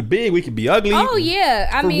could be big, we could be ugly. Oh yeah,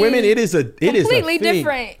 I for mean, women, it is completely a thing.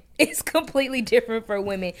 different. It's completely different for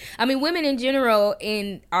women. I mean, women in general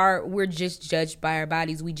we're just judged by our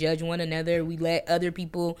bodies. We judge one another. We let other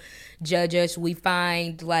people judge us. We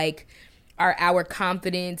find like our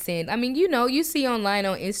confidence, and I mean, you see online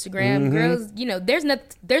on Instagram, girls,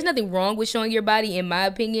 there's nothing wrong with showing your body, in my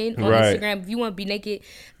opinion, on Instagram. If you want to be naked,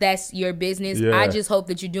 that's your business. I just hope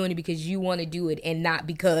that you're doing it because you want to do it and not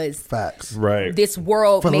because this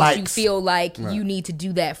world for makes likes. you feel like you need to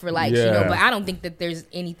do that for likes, but I don't think that there's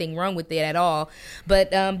anything wrong with it at all. But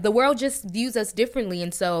the world just views us differently,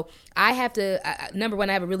 and so I have to number one,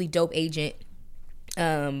 I have a really dope agent.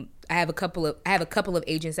 I have a couple of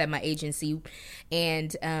agents at my agency,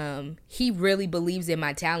 and he really believes in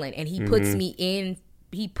my talent, and he puts me in.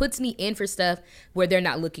 He puts me in for stuff where they're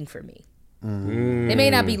not looking for me. They may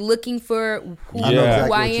not be looking for who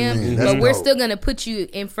I am, but we're still gonna put you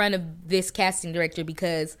in front of this casting director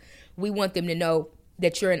because we want them to know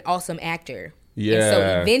that you're an awesome actor. Yeah. And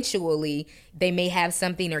so eventually they may have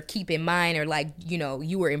something or keep in mind, or like,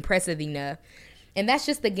 you were impressive enough. And that's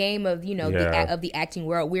just the game of, the acting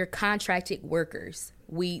world. We're contracted workers.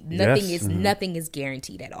 Nothing is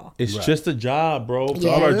guaranteed at all. It's just a job, bro.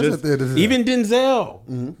 Yeah. Y'all are even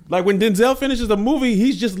Denzel. Like when Denzel finishes a movie,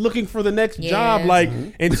 he's just looking for the next job. Like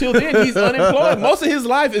until then, he's unemployed. Most of his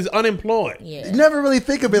life is unemployed. You never really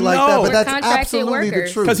think of it like that, but We're that's contracted absolutely workers.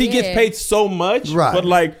 the truth. Because he gets paid so much. Right. But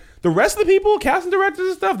like the rest of the people, casting directors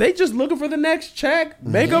and stuff, they just looking for the next check.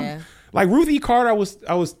 Makeup. Like Ruth E. Carter,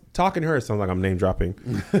 I was talking to her. It sounds like I'm name dropping,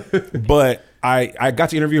 but I got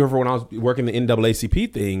to interview her for when I was working the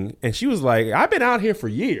NAACP thing, and she was like, "I've been out here for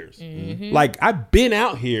years. Like I've been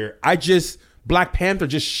out here. Black Panther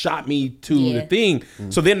just shot me to the thing.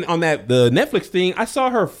 So then on the Netflix thing, I saw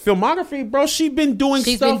her filmography, bro. She's been doing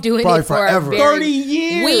She's stuff been doing probably it for forever. 30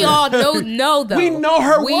 years. We all know though. We know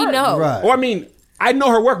her We work. know. Right. Or I mean, I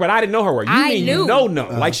know her work, but I didn't know her work. I knew. No.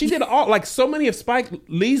 Like she did like so many of Spike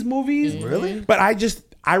Lee's movies. Really? But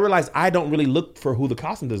I realized I don't really look for who the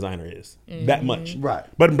costume designer is that much. Right.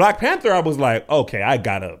 But in Black Panther, I was like, okay, I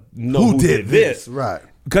gotta know who did this. Right.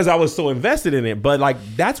 Because I was so invested in it. But like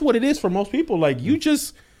that's what it is for most people. Like you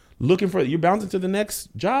just you're bouncing to the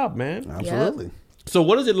next job, man. Absolutely. So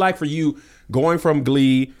what is it like for you going from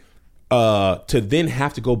Glee to then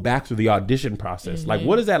have to go back through the audition process? Like,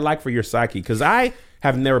 what is that like for your psyche? Because I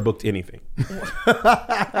have never booked anything.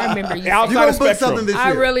 I remember you. Outside of book Spectrum. something this year.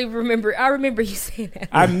 I remember you saying that.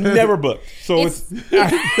 I've never booked. So it's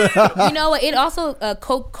you know what? It also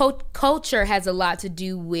culture has a lot to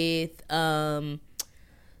do with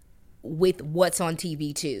what's on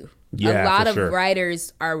TV too. Yeah, a lot for of sure.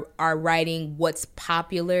 writers are writing what's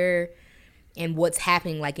popular and what's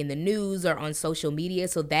happening like in the news or on social media.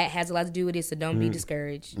 So that has a lot to do with it. So don't be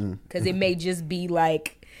discouraged because it may just be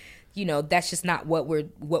like, that's just not what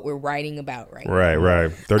we're writing about right now. right.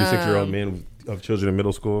 36-year-old men of children in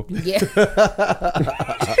middle school. Yeah.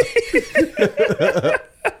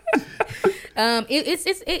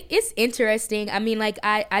 It's interesting. I mean, like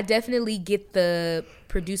I definitely get the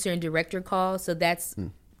producer and director call, so that's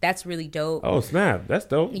really dope. Oh snap, that's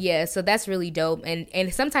dope. Yeah, so that's really dope.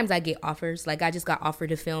 And sometimes I get offers. Like I just got offered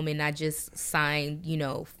to film and I just signed,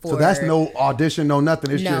 for. So that's no audition, no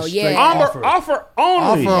nothing. It's just straight offer. Offer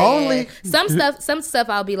only. Offer only. Some stuff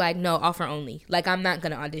I'll be like, no, offer only. Like I'm not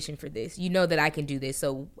gonna audition for this. You know that I can do this,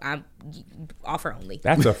 so I'm offer only.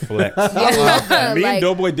 That's a flex. I love that. Me and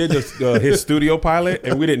Doughboy did his studio pilot,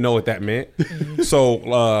 and we didn't know what that meant.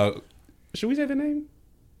 So should we say the name?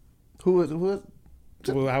 Who is? Well,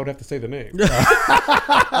 I would have to say the name.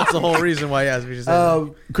 That's the whole reason why he asked me to say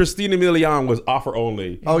that. Christina Milian was offer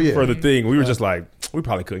only for the thing. We were just like, we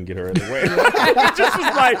probably couldn't get her in the way. It just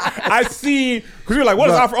was like, I see, because we were like, what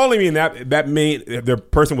does offer only mean? That mean, the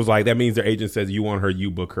person was like, that means their agent says you want her, you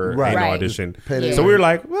book her, ain't no audition. Yeah. So we were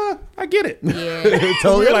like, well, I get it. Yeah.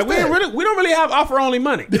 Totally. We were like, we don't really have offer only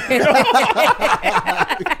money.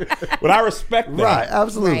 But I respect that. Right,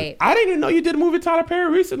 absolutely. Right. I didn't even know you did a movie with Tyler Perry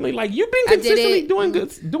recently. Like, you've been consistently doing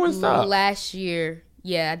stuff. Last year.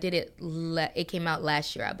 Yeah, I did it. It came out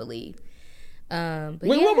last year, I believe. But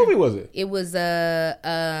Wait, yeah, what movie was it? It was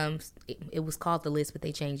it was called The List, but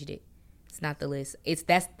they changed it. It's not The List.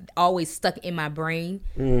 That's always stuck in my brain.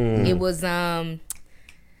 It was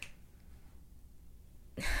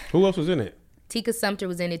Who else was in it? Tika Sumpter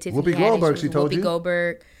was in it. Tiffany Whoopi Haddish Goldberg, was she told Whoopi you?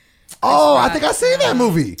 Goldberg. Oh, Chris I think I Rock. seen that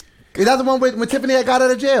movie. Is that the one when Tiffany had got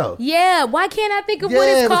out of jail? Yeah, why can't I think of Yeah, what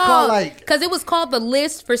it it's was called, called? like- Because it was called The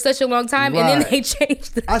List for such a long time, and then Right. they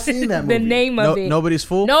changed I seen that the movie. name of it. Nobody's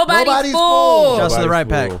fool. Nobody's Fool. fool. Just the right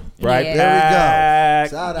Nobody's pack. fool. Right Yeah. back.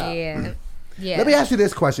 Shout out. Yeah. Yeah. Let me ask you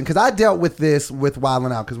this question, because I dealt with this with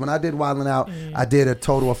Wildin' Out. Because when I did Wildin' Out, I did a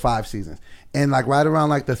total of 5 seasons. And like right around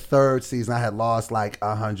like the 3rd season, I had lost like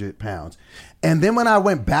 100 pounds. And then when I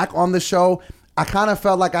went back on the show, I kind of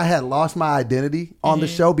felt like I had lost my identity on the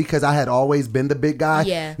show because I had always been the big guy.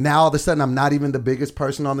 Yeah. Now all of a sudden I'm not even the biggest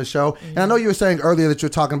person on the show. And I know you were saying earlier that you're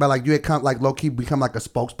talking about like you had come, like low key become like a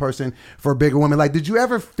spokesperson for bigger women. Like, did you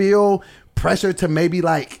ever feel pressure to maybe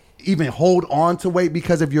like even hold on to weight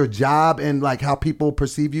because of your job and like how people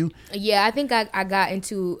perceive you? Yeah, I think I got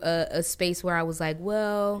into a space where I was like,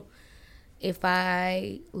 well, if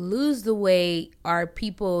I lose the weight, are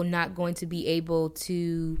people not going to be able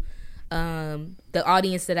to, the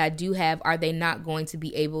audience that I do have, are they not going to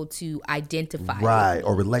be able to identify with Right, me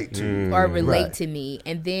or relate to you. or relate Right. to me?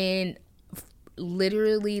 And then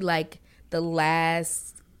literally like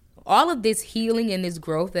all of this healing and this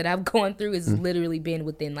growth that I've gone through has literally been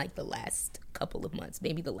within like the last couple of months,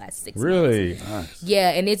 maybe the last 6 months. Really? Yeah,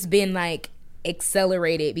 and it's been like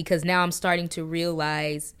accelerated because now I'm starting to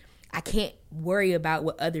realize I can't worry about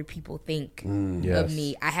what other people think Yes. of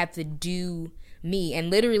me. I have to do me. And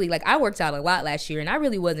literally, like, I worked out a lot last year and I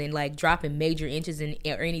really wasn't like dropping major inches or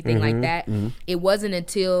anything like that. It wasn't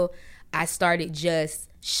until I started just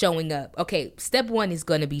showing up. Okay, step 1 is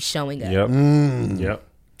going to be showing up. Yep. Yep.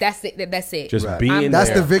 That's it. That's it. Just Right. being That's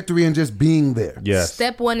there. the victory in just being there. Yes.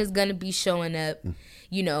 Step 1 is going to be showing up,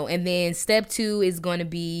 you know, and then step 2 is going to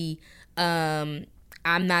be I'm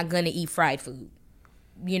not going to eat fried food,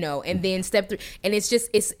 you know, and then step 3, and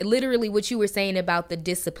it's literally what you were saying about the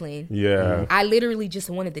discipline. Yeah. I literally just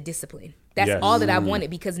wanted the discipline. That's Yes. all that I wanted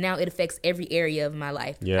because now it affects every area of my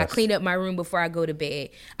life. Yes. I clean up my room before I go to bed.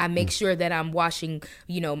 I make sure that I'm washing,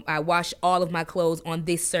 you know, I wash all of my clothes on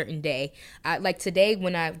this certain day. Like today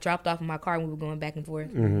when I dropped off in my car and we were going back and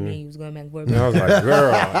forth, me and he was going back and forth. I was like,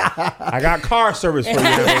 girl, I got car service for you.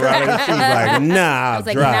 Right? She was like, nah, I was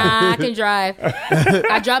like, drive. nah, I can drive.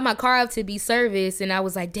 I dropped my car off to be serviced, and I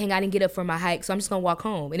was like, dang, I didn't get up for my hike, so I'm just gonna walk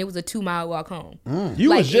home. And it was a 2-mile walk home. You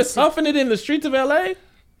Like, was just it's- huffing it in the streets of LA?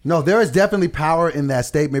 No, there is definitely power in that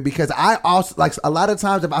statement because I also like a lot of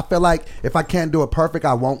times if I feel like if I can't do it perfect,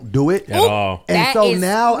 I won't do it. At all. And That so is-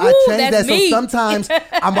 now I woo, change that. that's me. So sometimes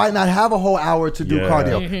I might not have a whole hour to do Yeah.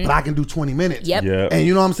 cardio, but I can do 20 minutes. Yep. Yeah. And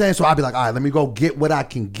you know what I'm saying? So I'll be like, all right, let me go get what I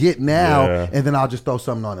can get now, Yeah. and then I'll just throw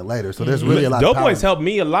something on it later. So there's really a lot Dope of power. Boys helped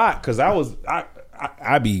me a lot because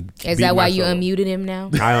I be. Is beating that why you myself. unmuted him now?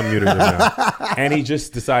 I unmuted him now. And he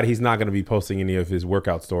just decided he's not going to be posting any of his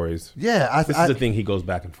workout stories. Yeah. This is the thing he goes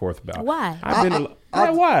back and forth about. Why? I've been.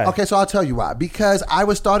 Why? Okay, so I'll tell you why. Because I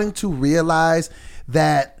was starting to realize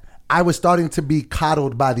that I was starting to be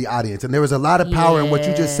coddled by the audience. And there was a lot of power in what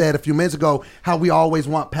you just said a few minutes ago, how we always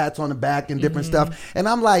want pats on the back and different stuff. And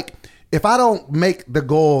I'm like, if I don't make the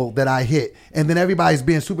goal that I hit and then everybody's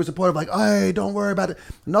being super supportive, like, hey, don't worry about it.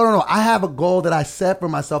 No. I have a goal that I set for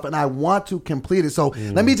myself and I want to complete it. So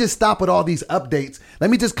let me just stop with all these updates. Let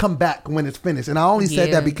me just come back when it's finished. And I only said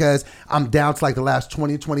Yeah. that because I'm down to like the last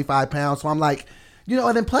 20, 25 pounds. So I'm like, you know,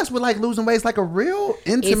 and then plus with like losing weight, it's like a real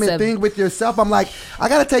intimate thing with yourself. I'm like, I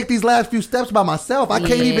got to take these last few steps by myself. I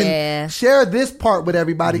can't Yeah. even share this part with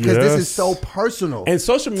everybody because this Yes. is so personal. And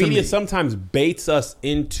social to media me. sometimes baits us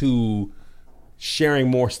into sharing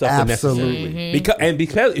more stuff than Absolutely. necessary.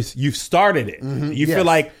 Because you've started it, you Yes. feel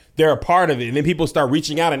like they're a part of it, and then people start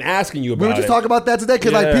reaching out and asking you about We were just it. talking about that today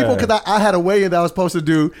because like Yeah. people, because I had a weigh-in that I was supposed to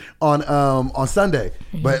do on Sunday,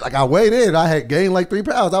 but like I weighed in, I had gained like 3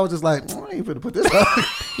 pounds. I was just like, I ain't finna put this up.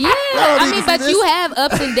 Yeah, don't I need mean, to but see you this. have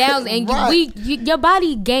ups and downs, and Right. your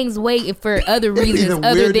body gains weight for other be reasons the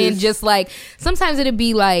other than weirdest- just like sometimes it'd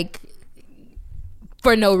be like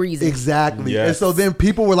for no reason. Exactly. Yes. And so then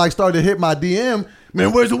people were like starting to hit my DM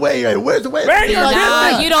Man, where's the weight? Where's the weight? Man, you're Nah,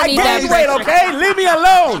 missing. you don't I need gained that weight, pressure. okay? Leave me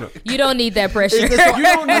alone. You don't need that pressure. You don't You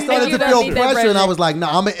I started to don't feel need that pressure, and I was like, "Nah,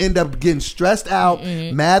 I'm gonna end up getting stressed out,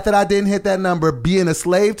 mad that I didn't hit that number, being a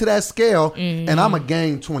slave to that scale, and I'm gonna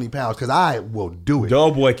gain 20 pounds because I will do it.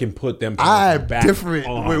 Doughboy can put them I'm back different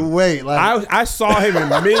on. with weight. Like I saw him in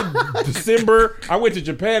mid-December. I went to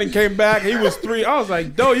Japan and came back. He was 3. I was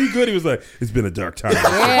like, "Doe, you good?" He was like, "It's been a dark time."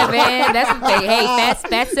 Yeah, man. That's the thing. Hey,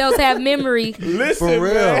 fat cells have memory. Listen, for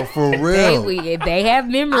real, man. for real. They have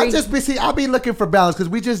memory. I'll be looking for balance because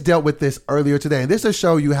we just dealt with this earlier today, and this will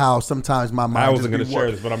show you how sometimes my mind. I wasn't going going to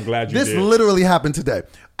share this, but I'm glad you This did. literally happened today.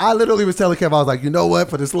 I literally was telling Kev, I was like, you know what?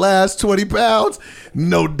 For this last 20 pounds,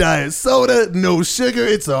 no diet soda, no sugar.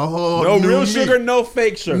 It's a whole No new real me. sugar, no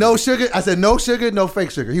fake sugar. No sugar. I said, no sugar, no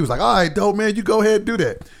fake sugar. He was like, all right, dope, man, you go ahead and do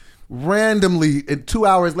that. Randomly, and 2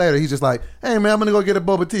 hours later, he's just like, hey, man, I'm going to go get a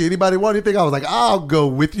boba tea. Anybody want anything? I was like, I'll go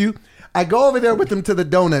with you. I go over there with him to the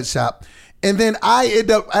donut shop. And then I end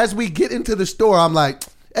up, as we get into the store, I'm like,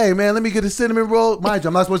 hey, man, let me get a cinnamon roll. Mind you,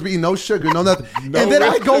 I'm not supposed to be eating no sugar, no nothing. No and then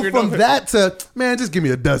real I go sugar, from no- that to, man, just give me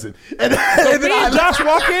a dozen. And, So and me then and Josh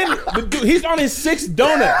walk in. The dude, he's on his 6th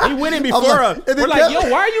donut. He went in before like- us. and then We're like, Kev- yo,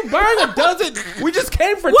 why are you buying a dozen? We just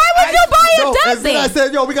came for. Why would you buy a No, and then I dozen?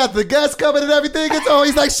 said, yo, we got the guests coming and everything. And so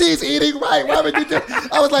he's like, she's eating right. Why would you do?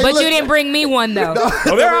 I was like, But look, you didn't bring me one though.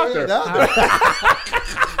 Oh, they're out there.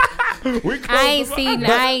 We I ain't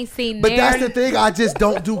seen. But that's the thing. I just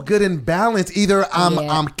don't do good in balance. Either I'm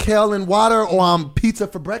Yeah. kale and water or I'm pizza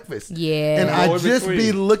for breakfast. Yeah. And Go I in just be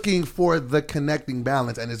between. looking for the connecting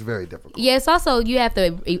balance, and it's very difficult. Yeah, it's also you have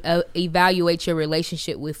to evaluate your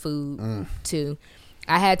relationship with food too.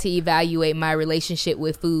 I had to evaluate my relationship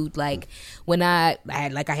with food, like when I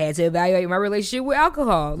had to evaluate my relationship with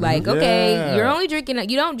alcohol. Like, okay, Yeah. you're only drinking.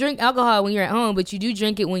 You don't drink alcohol when you're at home, but you do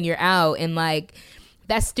drink it when you're out, and like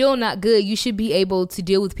that's still not good. You should be able to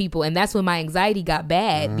deal with people, and that's when my anxiety got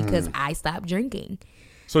bad because I stopped drinking.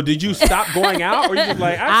 So did you stop going out, or you just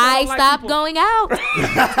like I don't like stopped people- going out.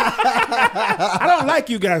 I don't like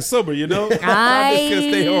you guys sober, you know. I'm just gonna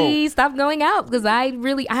stay home. I stopped going out because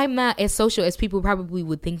I'm not as social as people probably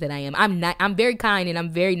would think that I am. I'm not. I'm very kind and I'm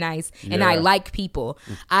very nice and I Yeah. like people.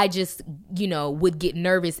 I just, would get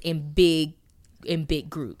nervous in big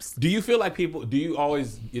groups. Do you feel like people? Do you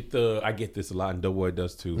always get I get this a lot, and Doughboy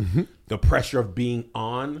does too. The pressure of being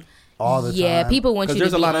on. All the Yeah, time. people want you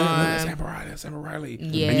Because to there's be a lot on. of That's Amber Riley.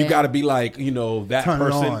 Yeah. And you got to be like, that Turn it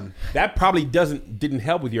person. on. That probably didn't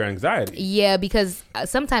help with your anxiety. Yeah, because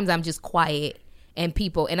sometimes I'm just quiet and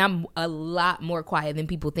I'm a lot more quiet than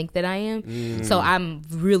people think that I am. So I'm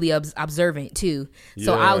really observant too.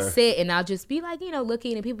 So Yeah. I'll sit and I'll just be like,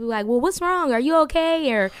 looking, and people be like, well, what's wrong? Are you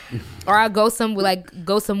okay? Or I'll go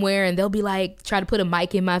somewhere and they'll be like, try to put a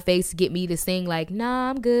mic in my face to get me to sing like, nah,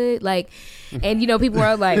 I'm good. Like, and people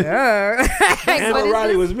are like, Amber what is Riley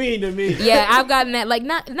this? was mean to me. Yeah, I've gotten that. Like,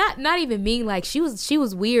 not even mean. Like, she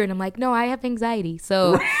was weird. I'm like, no, I have anxiety.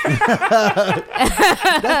 So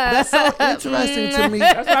That's so interesting to me.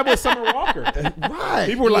 That's what happened with Summer Walker. Right.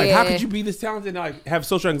 People were like, "How Yeah. could you be this talented and like have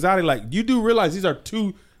social anxiety?" Like, you do realize these are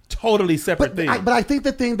two totally separate things. But I think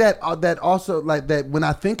the thing that also like that when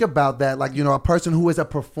I think about that, like a person who is a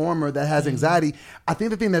performer that has anxiety, I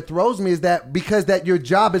think the thing that throws me is that because that your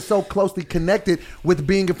job is so closely connected with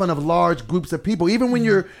being in front of large groups of people. Even when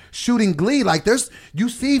you're shooting Glee, like you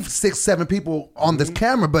see 6-7 people on this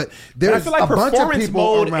camera, but But I there's feel like a bunch of performance people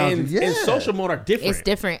mode around and, you. and social mode are different. it's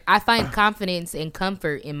different. I find confidence and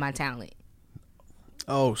comfort in my talent.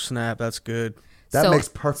 Oh snap, that's good. That makes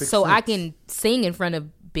perfect So sense. I can sing in front of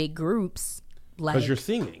big groups, like Because you're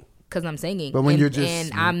singing. because I'm singing. But when and, you're just-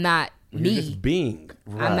 and I'm not You're me. just being.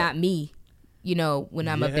 I'm not me. When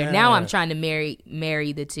I'm up there. Now I'm Yeah. trying to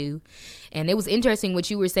marry the two. And it was interesting what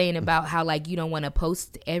you were saying about how like you don't want to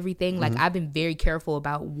post everything. Like I've been very careful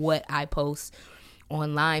about what I post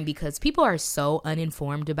online because people are so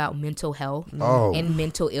uninformed about mental health and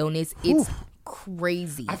mental illness. It's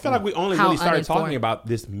crazy. I feel like we only how really started talking uninformed. about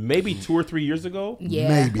this maybe 2 or 3 years ago. Yeah.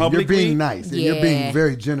 Maybe Publicly? you're being nice and you're being Yeah.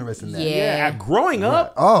 very generous in that. Yeah. Growing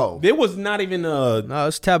up, there was not even a No,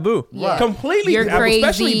 it's taboo. Yeah. completely, You're crazy.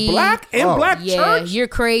 especially black and black Yeah, church. you're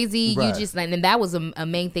crazy. Right. You just and that was a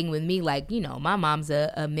main thing with me. Like my mom's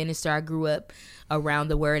a minister. I grew up around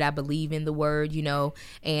the word. I believe in the word.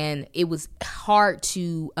 And it was hard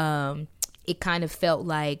to. It kind of felt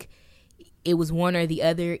like it was one or the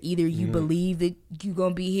other. Either you believe that you're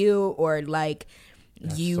gonna be healed, or like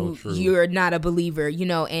so true. you're not a believer.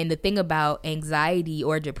 And the thing about anxiety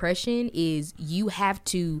or depression is you have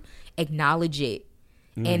to acknowledge it,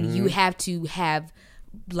 and you have to have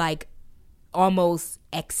like almost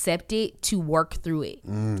accept it to work through it.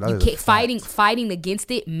 that You is a can't, fighting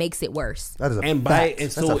against it makes it worse. That is a And fact.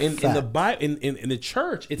 and That's so a in the fact. Bible, in the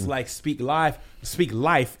church, it's like speak life,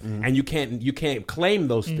 and you can't claim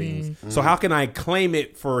those things. So how can I claim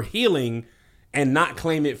it for healing and not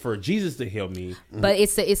claim it for Jesus to heal me? But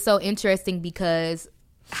it's so interesting because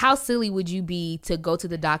how silly would you be to go to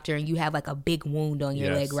the doctor and you have like a big wound on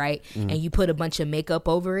your Yes. leg, right? And you put a bunch of makeup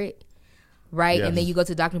over it, right? Yes. And then you go to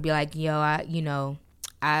the doctor and be like, yo,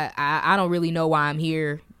 I don't really know why I'm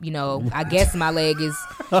here. I guess my leg is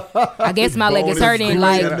bone is hurting.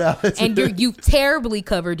 growing And you terribly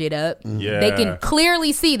covered it up. Yeah. They can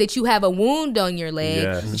clearly see that you have a wound on your leg,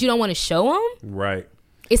 Yes. but you don't want to show them. Right.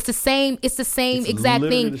 It's the same exact literally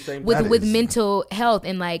thing the same with thing. mental health.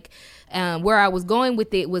 And like where I was going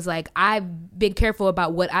with it was like, I've been careful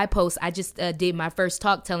about what I post. I just did my first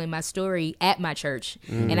talk telling my story at my church,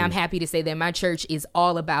 and I'm happy to say that my church is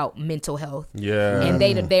all about mental health. Yeah. And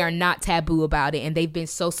they are not taboo about it, and they've been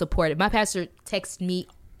so supportive. My pastor texted me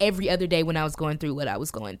every other day when I was going through what I was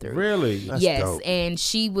going through. Really? Yes, dope. and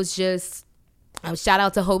she was just shout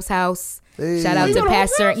out to Hope's House. Hey. Shout out You to go to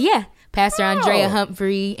Hope's Pastor, House? yeah, Pastor Andrea Oh.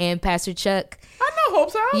 Humphrey and Pastor Chuck. I know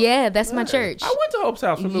Hope's House. Yeah, that's my church. I went to Hope's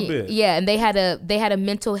House for a little bit. Yeah, and they had a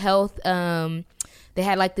mental health. They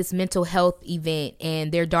had like this mental health event,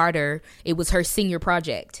 and their daughter, it was her senior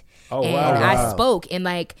project. Oh, and wow. I Wow. spoke, and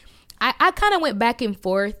like I kind of went back and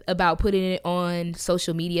forth about putting it on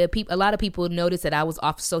social media. A lot of people noticed that I was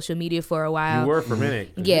off social media for a while. You were for a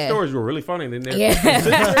minute. Yeah. Your stories were really funny. Then Yeah.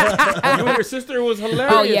 you and your sister was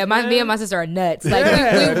hilarious. Oh yeah, man. me and my sister are nuts. Like Yeah.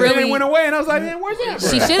 we And then really it went away, and I was like, man, where's that?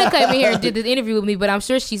 She should have come in here and did this interview with me, but I'm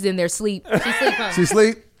sure she's in there sleep. She sleep, huh? She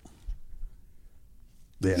sleep?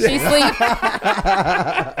 Yeah. She sleep.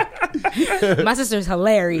 My sister's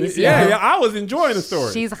hilarious. Yeah, yo. yeah, I was enjoying the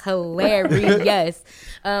story. She's hilarious. Yes.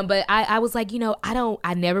 But I was like,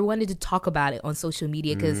 I never wanted to talk about it on social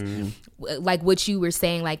media because like what you were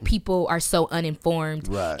saying, like people are so uninformed.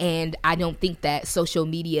 Right. And I don't think that social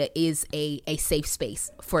media is a safe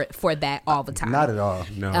space for that all the time. Not at all.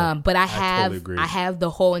 no, But I totally agree. have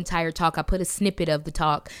the whole entire talk. I put a snippet of the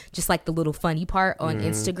talk, just like the little funny part on Mm-hmm.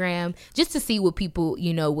 Instagram, just to see what people,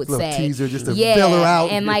 would Little say. teaser just to fill her out.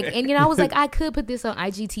 And I was like, I could put this on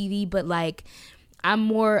IGTV, but like, I'm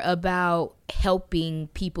more about helping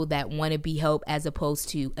people that want to be helped as opposed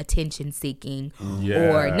to attention seeking.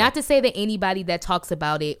 Yeah. Or not to say that anybody that talks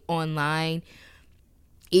about it online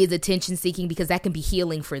is attention seeking, because that can be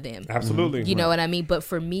healing for them. Absolutely. You know what I mean? But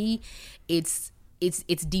for me, it's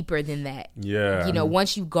deeper than that. Yeah.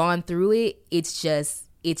 Once you've gone through it, it's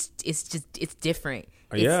different.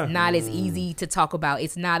 It's Yeah. not as easy to talk about.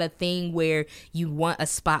 It's not a thing where you want a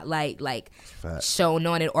spotlight like shown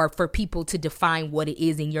on it, or for people to define what it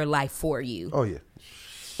is in your life for you. Oh, yeah.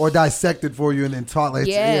 Or dissect it for you and then talk. Like,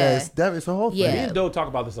 Yeah. it's a whole thing. Yeah. Me and Doe talk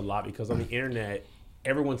about this a lot because on the internet,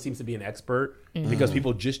 everyone seems to be an expert because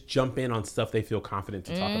people just jump in on stuff they feel confident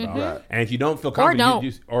to talk about. Right. And if you don't feel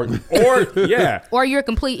confident, don't. or yeah. Or you're a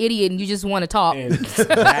complete idiot and you just want to talk. And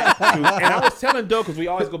that too. And I was telling Doe, because we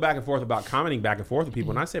always go back and forth about commenting back and forth with people,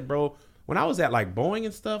 and I said, bro, when I was at like Boeing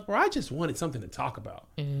and stuff, bro, I just wanted something to talk about.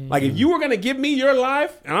 Like if you were gonna give me your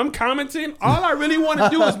life and I'm commenting, all I really want to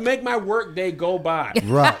do is make my work day go by.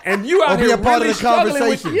 Right. And you out Or be here a part of really the struggling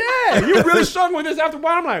with, conversation. yeah, you're really struggling with this after a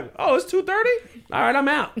while. I'm like, oh, it's 2:30. All right, I'm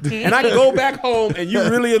out. And I go back home, and you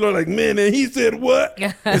really are like, man, and he said what?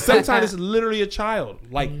 And sometimes it's literally a child.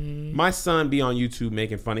 Like my son be on YouTube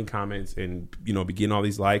making funny comments and be getting all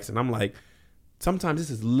these likes, and I'm like, sometimes this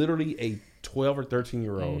is literally a 12 or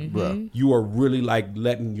 13-year-old. You are really like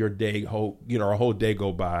letting your day a whole day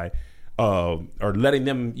go by, or letting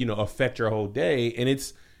them affect your whole day, and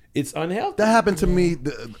it's unhealthy. That happened to me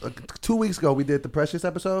 2 weeks ago. We did the Precious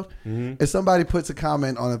episode, and somebody puts a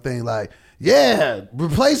comment on a thing like, yeah,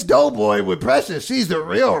 replace Doughboy with Precious. She's the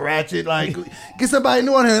real ratchet. Like, get somebody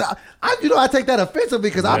new on here. I take that offensively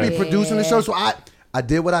because I'll be producing the show. So I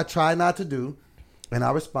did what I tried not to do. And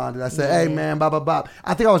I responded. I said, hey, man, blah, blah, blah.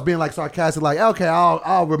 I think I was being like sarcastic, like, okay,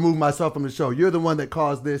 I'll remove myself from the show. You're the one that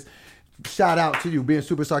caused this. Shout out to you, being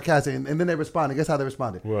super sarcastic. And then they responded. Guess how they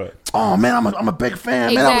responded? What? Oh, man, I'm a big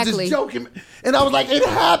fan, man. I was Exactly. just joking. And I was like, it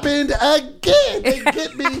happened again. They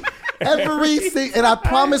get me and I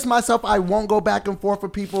promised myself I won't go back and forth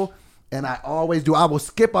with people. And I always do. I will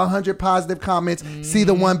skip 100 positive comments, see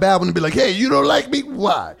the one bad one, and be like, hey, you don't like me?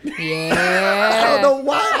 Why? Yeah. I don't know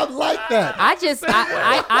why I'm like that.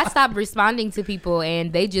 I stopped responding to people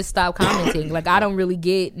and they just stopped commenting. Like I don't really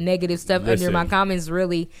get negative stuff under Listen. my comments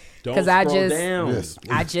really, Don't because I scroll just down. Yes.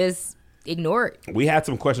 I just ignore it. We had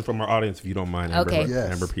some questions from our audience, if you don't mind. Amber, Okay.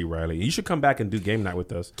 Yes. Amber P. Riley. You should come back and do game night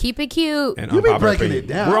with us. Keep it cute. And You be unpopular breaking opinion. it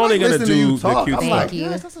down. We're only going going to do the cute I'm stuff. like, you.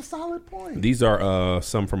 yes, that's a solid point. These are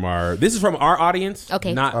some from our. This is from our audience.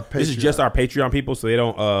 Okay. Not. Our This is just Patreon. our Patreon people, so they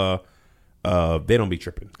don't be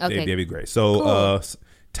tripping. Okay. They be great. So Cool.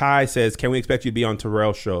 Ty says, "Can we expect you to be on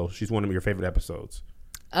Terrell's show? She's one of your favorite episodes."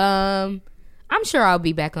 I'm sure I'll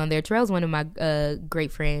be back on there. Terrell's one of my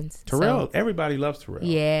great friends. Terrell, so everybody loves Terrell.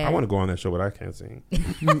 Yeah. I want to go on that show, but I can't sing.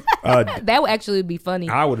 that would actually be funny.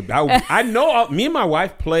 I would. I know. Me and my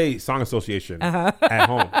wife play Song Association at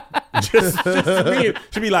home. just me.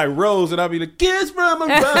 She'd be like Rose, and I'd be like Kiss from a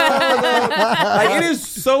Rose. Like it is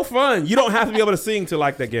so fun. You don't have to be able to sing to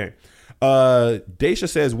like that game. Daisha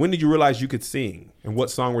says, "When did you realize you could sing, and what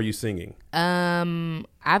song were you singing?" I've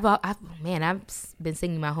been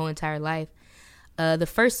singing my whole entire life. The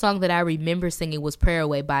first song that I remember singing was "Prayer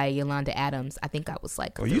Away" by Yolanda Adams. I think I was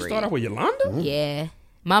like, Oh, you 3. start off with Yolanda? Yeah,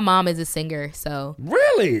 my mom is a singer, so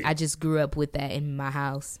Really? I just grew up with that in my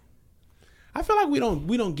house. I feel like we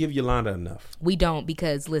don't give Yolanda enough. We don't,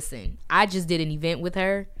 because listen, I just did an event with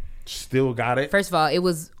her. Still got it. First of all, it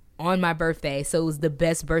was on my birthday, so it was the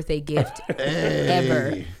best birthday gift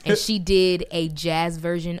ever. And she did a jazz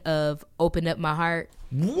version of "Open Up My Heart."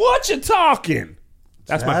 What you talking?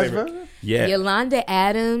 That's my Jazz favorite. version? Yeah. Yolanda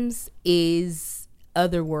Adams is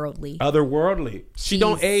otherworldly. Otherworldly. She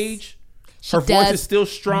don't She's- age. She Her voice does is still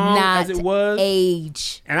strong as not it was.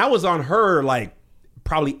 age. And I was on her like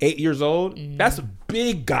probably 8 years old. That's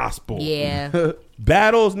big gospel. Yeah.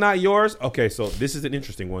 Battles not yours. Okay, so this is an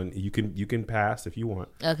interesting one. You can pass if you want.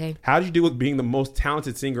 Okay. How did you do with being the most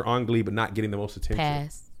talented singer on Glee but not getting the most attention?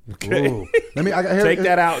 Pass. Okay. Ooh. Let me here, Take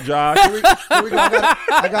that out, Josh. Here we go.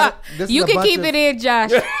 I got it. This You is a can bunch keep of- it in, Josh.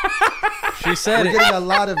 She said We're it. getting a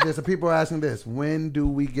lot of this, and people are asking this: when do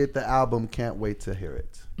we get the album? Can't wait to hear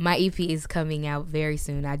it. My EP is coming out very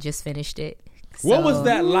soon. I just finished it. What So- was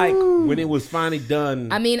that like when it was finally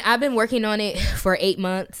done? I mean, I've been working on it for 8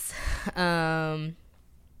 months. The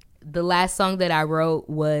last song that I wrote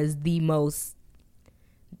was the most,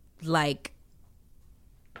 like,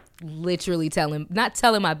 literally not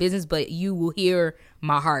telling my business, but you will hear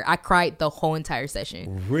my heart. I cried the whole entire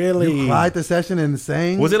session. Really? You cried the session and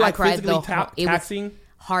sang. Was it I like cried physically it was taxing?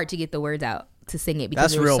 hard to get the words out to sing it because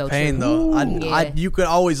That's it was real so pain, true. though. Yeah. You could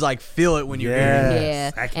always like feel it when you're Yeah. hearing it.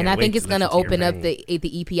 Yes. Yeah, I can't and I wait think to it's gonna listen to open your up name.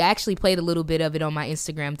 the EP. I actually played a little bit of it on my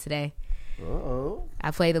Instagram today. Uh-oh.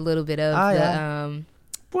 I played a little bit of the.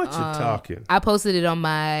 What you talking? I posted it on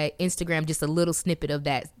my Instagram, just a little snippet of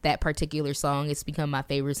that particular song. It's become my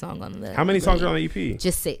favorite song on the. How many songs are on the EP?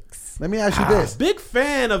 Just 6. Let me ask you this: Big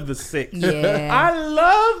fan of the 6. Yeah. I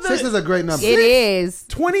love that. 6 is a great number. It is.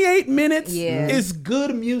 28 minutes Yeah. is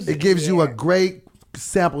good music. It gives you a great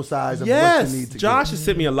sample size of what Yes. you need to Josh get. has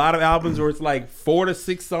sent me a lot of albums where it's like 4 to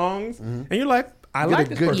 6 songs, and you're like, I Get like a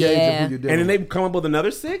this good person. gauge Yeah. of who you're doing. And then they come up with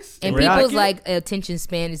another 6. And we're people's like like attention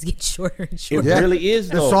span is getting shorter and it shorter. Yeah. really is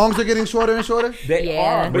the though. songs are getting shorter and shorter. They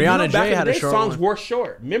Yeah. are. But Rihanna back J in had the a day, short songs one. were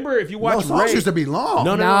short. Remember if you No, watch songs Ray, used to be long.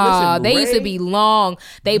 No, Nah, listen, they Ray- used to be long.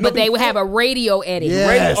 But they would have a radio edit. Yeah.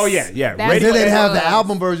 Ray, Yes. oh yeah. That's Radio Then they'd it have the was.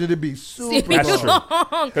 album version to be super Be That's long. true.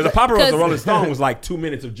 long. Because the Papa Roach, the 'Cause- Rolling Stone was like 2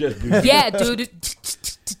 minutes of just music. Yeah, dude.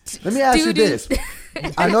 Let me ask you Doo-doo. this.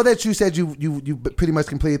 I know that you said you pretty much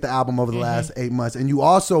completed the album over the last 8 months, and you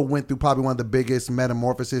also went through probably one of the biggest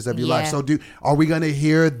metamorphoses of your life. Yeah. So, are we going to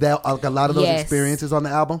hear that a lot of those Yes. experiences on the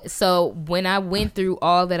album? So when I went through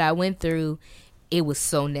all that I went through, it was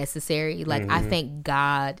so necessary. Like I thank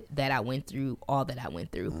God that I went through all that I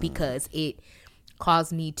went through because it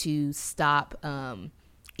caused me to stop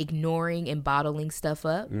ignoring and bottling stuff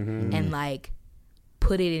up and like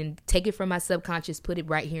put it in, take it from my subconscious, put it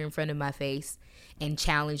right here in front of my face and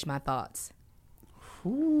challenge my thoughts.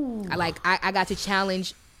 I got to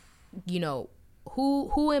challenge,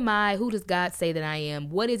 who am I? Who does God say that I am?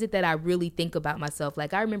 What is it that I really think about myself?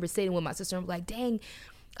 Like I remember sitting with my sister and like, dang,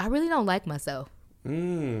 I really don't like myself.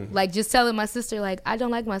 Like just telling my sister like, I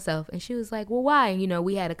don't like myself. And she was like, well, why? And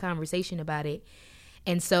we had a conversation about it.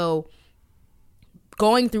 And so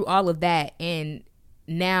going through all of that, and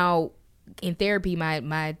now in therapy,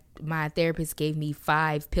 my therapist gave me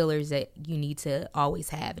 5 pillars that you need to always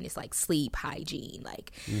have, and it's like sleep, hygiene,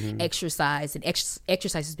 like exercise, and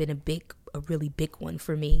exercise has been a really big one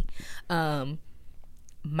for me.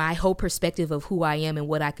 My whole perspective of who I am and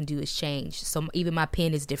what I can do has changed. So even my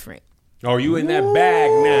pen is different. Oh, you in that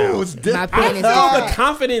bag now? It's My different. pen is Oh, different. the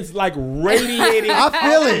confidence like radiating. I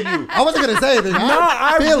feel it. I wasn't going to say anything. No,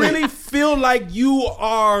 I feel really it. feel like you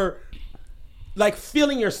are like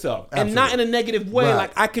feeling yourself and not in a negative way. Right.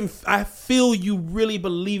 Like I feel you really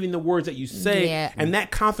believing the words that you say, and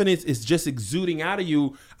that confidence is just exuding out of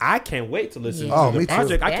you. I can't wait to listen to the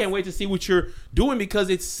project. I can't wait to see what you're doing, because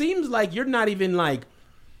it seems like you're not even like,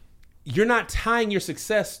 you're not tying your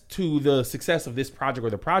success to the success of this project or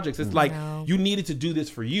the projects. It's like you needed to do this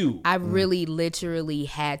for you. I really literally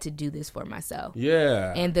had to do this for myself.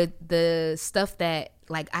 Yeah. And the stuff that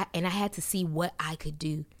like I had to see what I could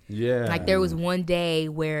do. Yeah. Like there was one day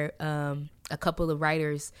where a couple of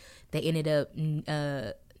writers, they ended up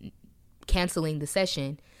canceling the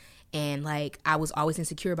session. And like I was always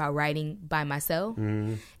insecure about writing by myself,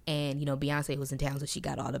 and you know Beyonce was in town, so she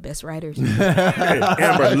got all the best writers. Hey,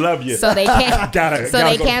 Amber, love you. So they can't.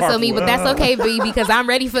 They canceled me, Parkwood. but that's okay, B, because I'm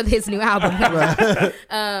ready for this new album.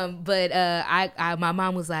 But my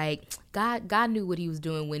mom was like, God knew what He was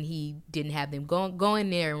doing when He didn't have them. Go in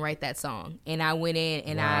there and write that song. And I went in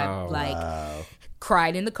and I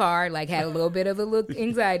cried in the car, like had a little bit of a little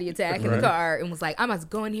anxiety attack in the car, and was like, I'm about to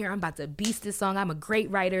go in here, I'm about to beast this song, I'm a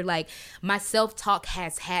great writer. Like my self-talk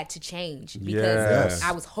has had to change because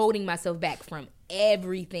I was holding myself back from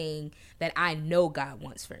everything that I know God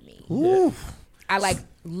wants for me. I like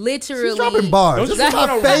literally. She's dropping bars. This is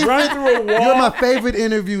my favorite. You're my favorite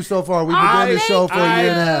interview so far. We've been doing this show for a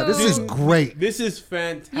year and a half. This is great. This is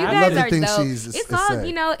fantastic. You I guys love the are things dope. she's It's all,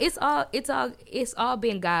 you know, it's all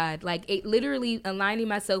been God. Like it literally aligning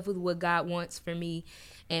myself with what God wants for me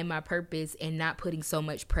and my purpose, and not putting so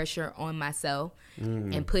much pressure on myself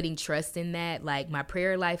and putting trust in that. Like my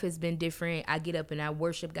prayer life has been different. I get up and I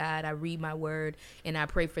worship God. I read my word and I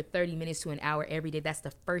pray for 30 minutes to an hour every day. That's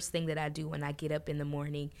the first thing that I do when I get up in the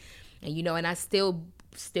morning. And you know, and I still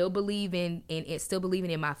believe in still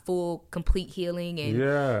believing in my full complete healing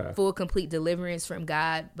and full complete deliverance from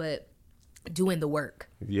God, but doing the work.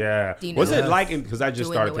 Yeah. You know? Was it like, because I just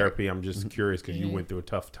Doing started the work. therapy, I'm just curious because you went through a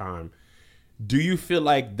tough time. Do you feel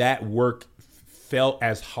like that work felt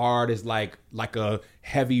as hard as like a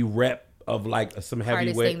heavy rep of like some heavy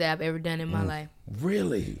Hardest weight? thing that I've ever done in my life.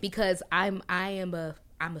 Really? Because I'm a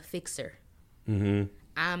fixer. I'm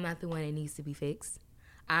not the one that needs to be fixed.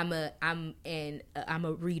 I'm a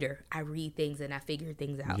reader. I read things and I figure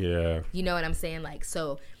things out. Yeah. You know what I'm saying? Like,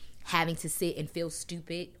 so having to sit and feel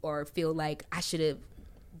stupid or feel like I should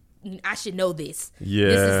know this. Yeah.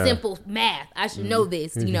 This is simple math. I should know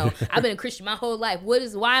this. You know, I've been a Christian my whole life.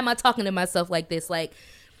 Why am I talking to myself like this? Like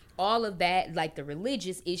all of that, like the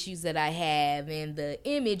religious issues that I have and the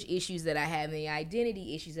image issues that I have and the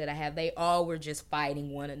identity issues that I have, they all were just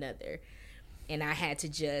fighting one another. And I had to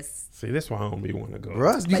just see. That's why I don't be want to go.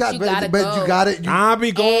 Russ, you gotta go. you got it. I'll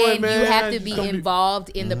be going, and man. you have to be involved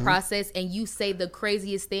in the process, and you say the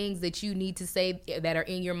craziest things that you need to say that are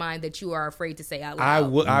in your mind that you are afraid to say out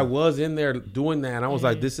loud. I was in there doing that, and I was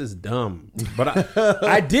like, "This is dumb," but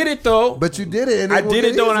I did it though. But you did it. And I did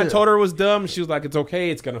it though, and I told her it was dumb. She was like, "It's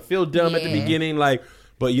okay. It's gonna feel dumb at the Yeah. beginning, like,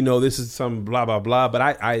 but you know, this is some blah blah blah." But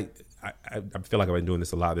I feel like I've been doing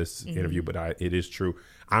this a lot this interview, but it is true.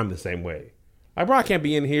 I'm the same way. Like, bro, I can't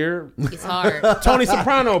be in here. It's hard. Tony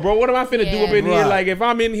Soprano, bro. What am I finna do up in here? Right. Like, if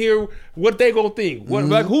I'm in here, what they gonna think? What?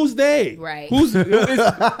 Like, who's they? Right.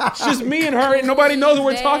 It's just me and her, and nobody knows what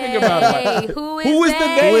we're talking about. Like, Who is who is the they?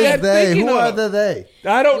 they? Who is that they? thinking Who of? are the they?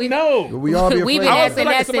 I don't know. We all be We've been afraid. asking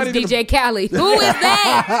like that since somebody's DJ Khaled. Who is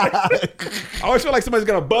that? I always feel like somebody's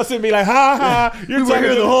gonna bust and be like, "Ha ha!" You're We were talking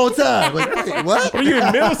here to the whole time. Like, wait, what? Are you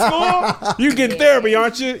in middle school? You getting therapy,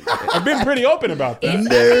 aren't you? I've been pretty open about that.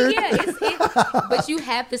 Nerd. But you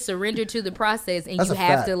have to surrender to the process, and That's you a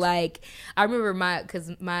have fact. to like. I remember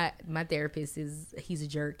my therapist he's a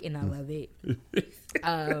jerk, and I love it.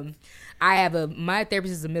 My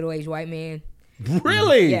therapist is a middle-aged white man.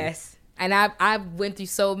 Really? Yes. And I went through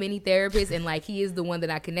so many therapists, and like he is the one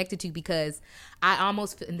that I connected to because I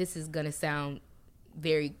almost, and this is gonna sound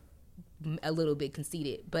a little bit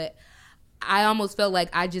conceited, but I almost felt like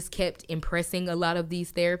I just kept impressing a lot of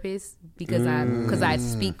these therapists because I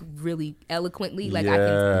speak really eloquently. Like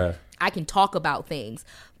I can talk about things,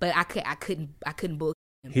 but I couldn't book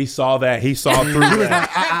him. He saw that. He saw through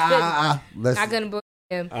that. I couldn't book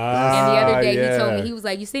him. And the other day he told me, he was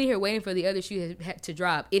like, "You're sitting here waiting for the other shoe to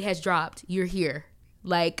drop. It has dropped. You're here.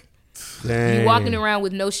 Like you're walking around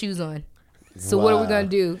with no shoes on. So what are we gonna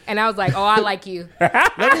do?" And I was like, "Oh, I like you."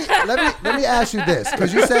 let me ask you this,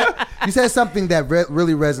 because you said something that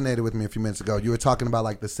really resonated with me a few minutes ago. You were talking about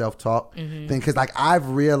like the self-talk thing, because like I've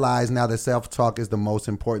realized now that self-talk is the most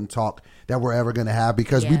important talk that we're ever going to have,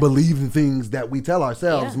 because we believe in things that we tell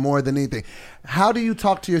ourselves more than anything. How do you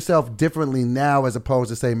talk to yourself differently now as opposed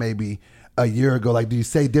to say maybe a year ago? Like, do you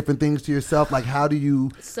say different things to yourself? Like, how do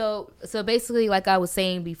you? So basically, like I was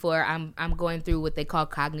saying before, I'm going through what they call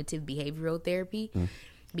cognitive behavioral therapy.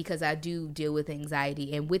 Because I do deal with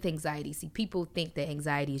anxiety. And with anxiety, see, people think that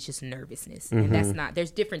anxiety is just nervousness. And that's not. There's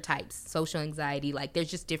different types. Social anxiety, like there's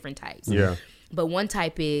just different types. Yeah. But one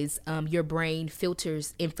type is your brain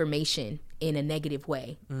filters information in a negative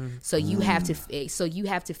way. So you have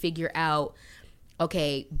to figure out,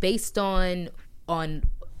 okay, based on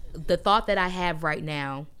the thought that I have right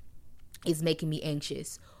now is making me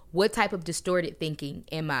anxious. What type of distorted thinking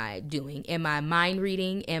am I doing? Am I mind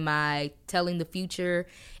reading? Am I telling the future?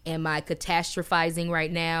 Am I catastrophizing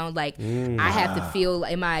right now? Like, I have to feel,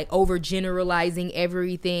 am I overgeneralizing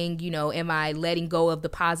everything? You know, am I letting go of the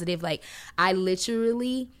positive? Like, I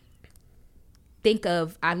literally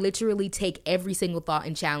take every single thought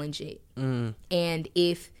and challenge it. And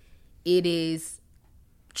if it is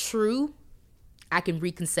true, I can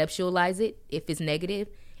reconceptualize it if it's negative.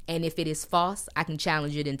 And if it is false, I can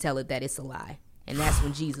challenge it and tell it that it's a lie. And that's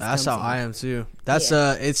when Jesus That's comes how in. I am too. That's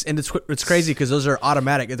it's crazy because those are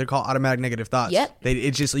automatic. They're called automatic negative thoughts. Yep.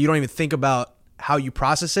 It's just, you don't even think about how you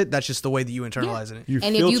process it. That's just the way that you internalize it. You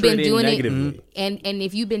And if filter you've been it in doing negatively. it, and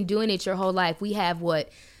if you've been doing it your whole life, we have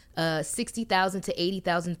 60,000 to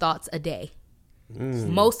 80,000 thoughts a day.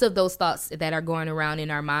 Most of those thoughts that are going around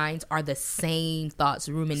in our minds are the same thoughts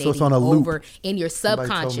ruminating it's on a loop. over in your Somebody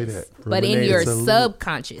told me subconscious, that. but in Ruminating your is a loop.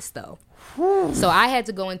 subconscious though. So I had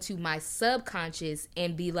to go into my subconscious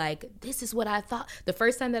and be like, this is what I thought. The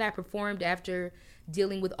first time that I performed after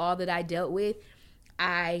dealing with all that I dealt with,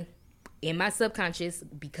 in my subconscious,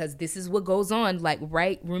 because this is what goes on, like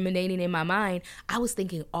ruminating in my mind, I was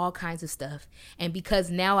thinking all kinds of stuff. And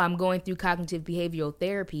because now I'm going through cognitive behavioral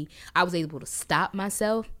therapy, I was able to stop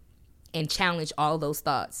myself and challenge all those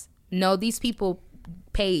thoughts. No, these people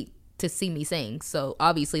paid to see me sing, so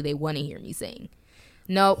obviously they want to hear me sing.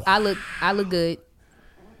 No, I look good.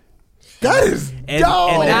 That is dope. And And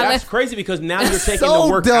I that's left- crazy because now you're taking so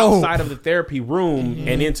the work dope. outside of the therapy room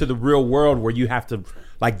and into the real world where you have to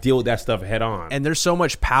like deal with that stuff head on. And there's so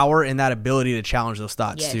much power in that ability to challenge those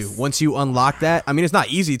thoughts Yes. too. Once you unlock that, I mean, it's not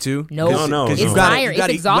easy to. No, No. Because It's you've got tiring. It's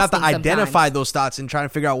to exhausting identify sometimes. those thoughts and try to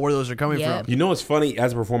figure out where those are coming Yep. from. You know what's funny?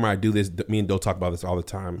 As a performer, I do this. Me and Doe talk about this all the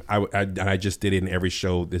time. And I just did it in every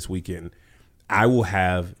show this weekend. I will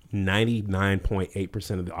have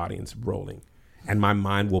 99.8% of the audience rolling, and my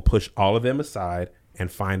mind will push all of them aside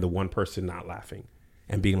and find the one person not laughing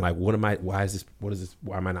and being like, "What am I? Why is this? What is this?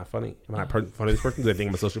 Why am I not funny? Am I not funny to this person? Do they think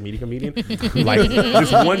I'm a social media comedian?" Like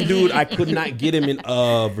this one dude, I could not get him in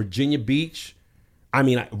Virginia Beach. I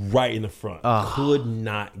mean, right in the front. Could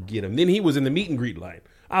not get him. Then he was in the meet and greet line.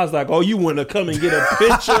 I was like, "Oh, you want to come and get a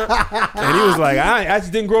picture?" And he was like, I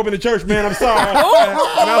just didn't grow up in the church, man. I'm sorry." And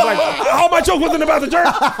I was like, "Oh, my joke wasn't about the church.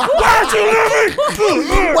 Why aren't you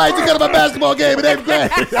laughing?" Why'd you go to my basketball game in 8th grade?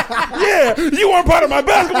 Yeah, you weren't part of my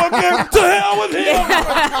basketball game. To hell with him.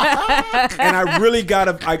 And I really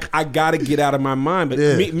I gotta get out of my mind. But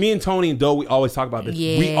Yeah. me and Tony and Doe, we always talk about this.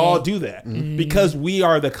 Yeah. We all do that because we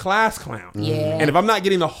are the class clown. Yeah. And if I'm not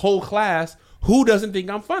getting the whole class, who doesn't think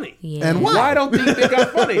I'm funny? Yeah. And why? Why don't you think I'm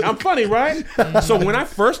funny? I'm funny, right? So when I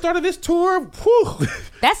first started this tour, whew,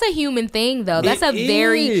 That's a human thing, though. That's It a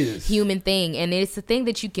very is. human thing, and it's a thing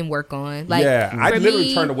that you can work on. Like, yeah, I for literally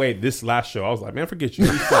me, turned away this last show. I was like, man, forget you.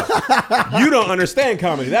 You suck. You don't understand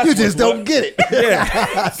comedy. That's You just what's don't get it.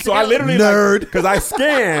 Yeah. So I literally Nerd. because I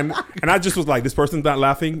scanned and I just was like, this person's not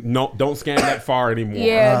laughing. No, don't scan that far anymore.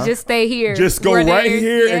 Yeah, just stay here. Just go We're right there.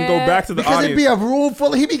 here and go Yeah. back to the Because it'd audience. be a room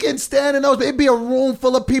full of, he be getting standing those, but it'd be a room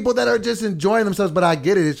full of people that are just enjoying themselves. But I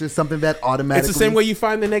get it. It's just something that automatically. It's the same way you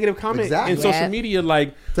find the negative comment Exactly. in social Yeah. media. Like,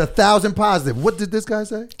 It's 1,000 positive. What did this guy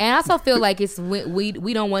say? And I also feel like it's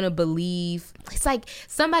we don't want to believe. It's like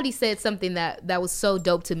somebody said something that was so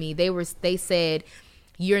dope to me. They said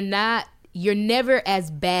you're never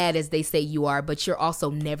as bad as they say you are, but you're also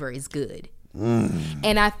never as good.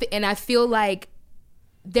 And I feel like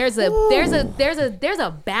there's a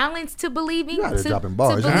balance to believing. You out here to, dropping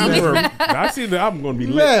bars. to You believing. I see that I'm going to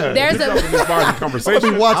be lit. Man. There's This a- is this bars of I'll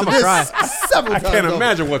conversation. be watching I'ma this cry. several I times. can't over.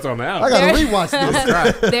 imagine what's on the I album. gotta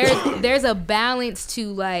rewatch this. there's a balance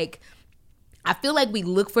to, like, I feel like we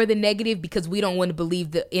look for the negative because we don't want to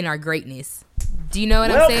believe in our greatness. Do you know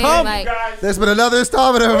what I'm saying? Welcome, Like, you guys. There's been another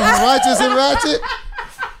installment of Righteous and Ratchet.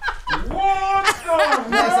 What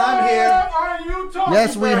the Yes, I'm here. hell are you talking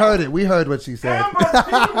Yes, we about? heard it. We heard what she said. Amber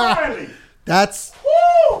T. Riley. That's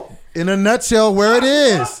Woo! in a nutshell where it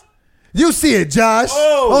is. You see it, Josh.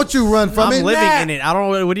 Oh, Don't you run from I'm it. living Nah. in it. I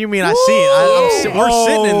don't know. What do you mean I see it? We're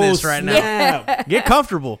sitting in this right now. Snap. Get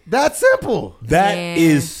comfortable. That's simple. That Yeah.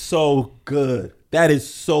 is so good. That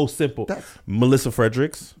is so simple. That's- Melissa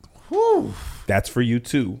Fredericks. Whew, That's for you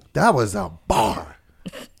too. that was a bar.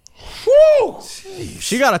 Woo!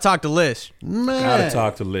 She got to talk to Liz. Man. Gotta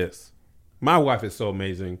talk to Liz. My wife is so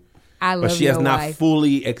amazing. I love But she has your not wife.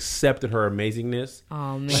 fully accepted her amazingness.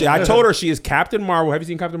 Oh, man. I told her she is Captain Marvel. Have you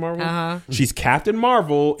seen Captain Marvel? Uh-huh. She's Captain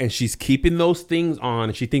Marvel, and she's keeping those things on,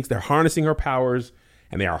 and she thinks they're harnessing her powers,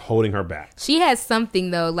 and they are holding her back. She has something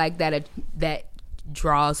though, like that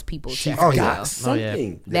draws people to her. Oh, yeah. though. Oh, yeah.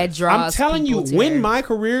 Something. That draws. I'm telling you, people to when her. my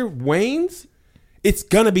career wanes, it's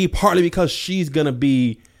gonna be partly because she's gonna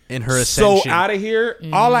be In her so ascension. out of here.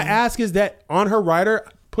 Mm-hmm. All I ask is that on her rider,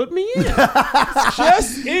 put me in.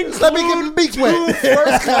 Just include Let me get the beach wet. 2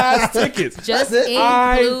 first class tickets. just That's it.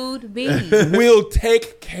 include me. We'll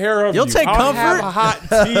take care of You'll you. take I'll have comfort? a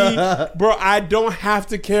hot tea, bro. I don't have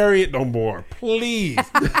to carry it no more. Please,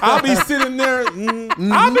 I'll be sitting there.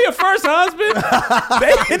 I'll be a first husband.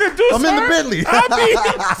 They introduce I'm in the her. Bentley.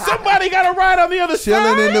 Somebody got to ride on the other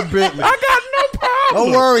Chilling side. in the Bentley. I got no problem.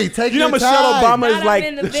 Don't worry. Take You know your Michelle time. Obama is Not like I'm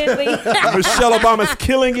in the Bentley. Michelle Obama's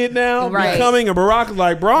killing it now, Right. becoming, and Barack is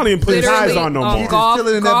like, bro, I don't even put his Literally eyes on no more. Just golf,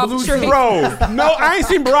 chilling in that golf blue trip. suit. Bro, no, I ain't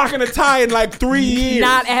seen Barack in a tie in like 3 years.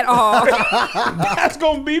 Not at all. That's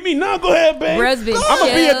gonna be me. No, go ahead, babe. Bruh's been I'm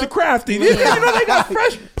gonna be chill. at the crafty. You know they got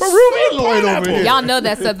fresh Peruvian Sirloin over pineapple. here. Y'all know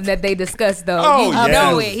that's something that they discussed though. Oh, You yes.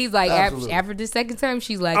 know it. He's like Absolutely. after the second term,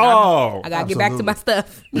 she's like, Oh, I gotta get back to my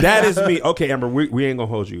stuff. That is me. Okay, Amber, we ain't gonna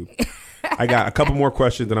hold you. I got a couple more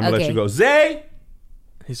questions, and I'm gonna let Okay. you go. Zay,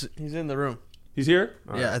 He's in the room. he's here.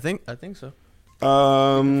 All Yeah, I think so.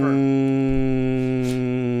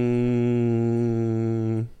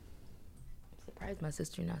 right. Surprised my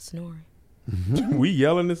sister not snoring. We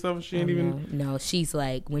yelling and stuff. She ain't even. No, she's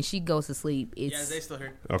like when she goes to sleep. It's still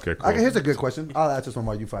here. Okay, cool. Okay, here's a good question. I'll ask this one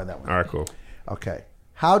while you find that one. All right, cool. Okay.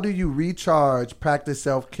 How do you recharge, practice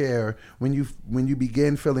self-care when you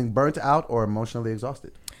begin feeling burnt out or emotionally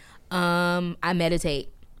exhausted? I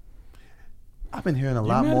meditate. I've been hearing a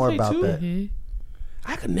lot more meditate about too? that. Mm-hmm.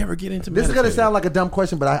 I could never get into. This is going to meditating. sound like a dumb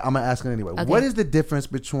question, but I'm going to ask it anyway. Okay. What is the difference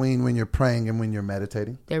between when you're praying and when you're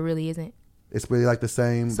meditating? There really isn't. It's really like the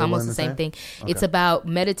same. It's almost the same thing. It's about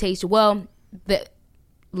meditation. Well,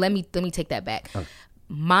 let me take that back.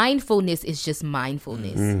 Mindfulness is just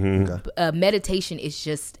mindfulness. Okay. Meditation is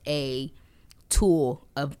just a tool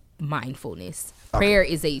of mindfulness. Prayer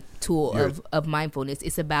is a tool of mindfulness.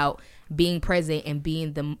 It's about being present and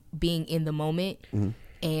being in the moment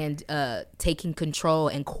and taking control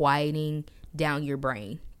and quieting down your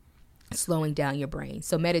brain. Slowing down your brain.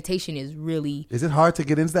 So meditation is really. Is it hard to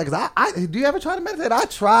get into that? Because I do you ever try to meditate? I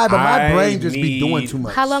try, but my I brain just be doing need- too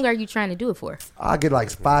much. How long are you trying to do it for? I get like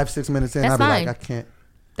 5-6 minutes in. That's I'll be fine. like, I can't.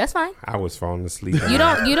 That's fine. I was falling asleep. You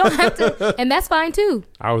don't have to, and that's fine too.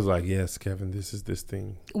 I was like, yes, Kevin, this is this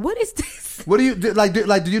thing. What is this? What do you do?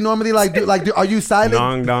 Do you normally are you silent?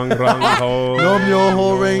 Dong dong dong ho. Nom your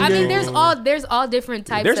whole ring. I mean, there's all different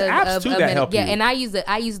types There's of apps, of, too, of that help yeah, you. and I use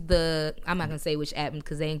the I'm not gonna say which app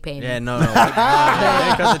because they ain't paying me. Yeah, no. They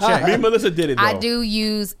cut the check. Me and Melissa did it. Though. I do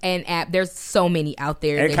use an app. There's so many out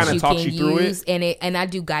there It that kinda you talks can you through use, and I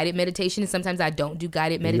do guided meditation. Sometimes I don't do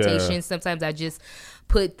guided meditation. Yeah. Sometimes I just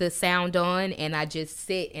put the sound on and I just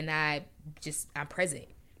sit and I'm present,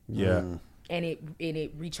 Yeah. and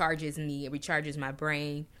it recharges me. It recharges my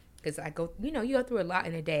brain because I go, you go through a lot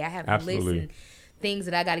in a day. I have Absolutely. lists and things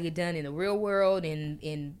that I got to get done in the real world,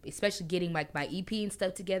 and especially getting like my EP and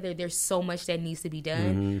stuff together. There's so much that needs to be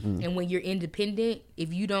done, and when you're independent,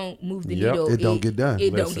 if you don't move the Yep. needle, It don't get done.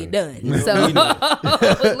 It Listen. don't get done.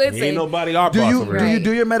 So listen, Ain't nobody our Do boss you over do here. you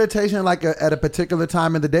do your meditation like at a particular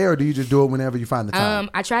time in the day, or do you just do it whenever you find the time?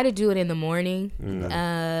 I try to do it in the morning.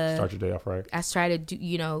 Start your day off right. I try to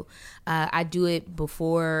do, I do it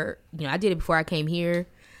before, I did it before I came here.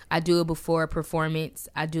 I do it before a performance.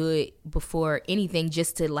 I do it before anything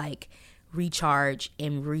just to like recharge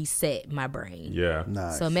and reset my brain. Yeah.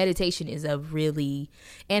 Nice. So meditation is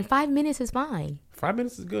and 5 minutes is fine. 5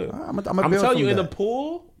 minutes is good. I'm I'm build telling you, from in the that.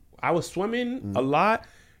 pool, I was swimming a lot.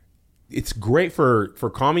 It's great for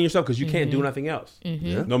calming yourself because you can't do nothing else.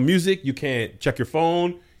 No music. You can't check your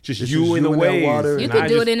phone. Just It's you just in the you in that waves. water. You And can I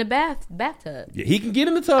do just- it in a bathtub. Yeah, he can get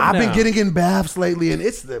in the tub I've been now. getting in baths lately, and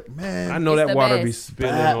it's the man. I know It's that the water best. be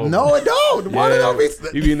spilling Bath- over. No, it don't. The water don't be.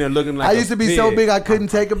 You be in there looking like I a used to be so pig. big I couldn't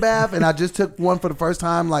take a bath, and I just took one for the first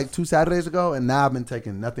time like 2 Saturdays ago, and now I've been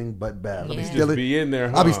taking nothing but baths. I'll be Yeah. still Just be in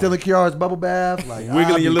there. I'll be huh? still in Kiara's bubble bath, like I'll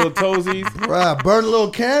wiggling your be- little toesies. Bruh, burn a little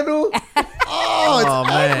candle. Oh, Oh, it's Oh,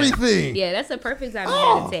 man. everything. Yeah, that's a perfect time to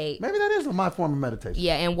Oh, meditate. maybe that is my form of meditation.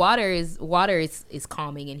 Yeah, and water is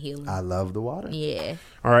calming and healing. I love the water. Yeah.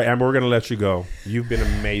 All right, Amber, we're gonna let you go. You've been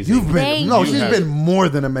amazing. You've been Thank no, you. she's been more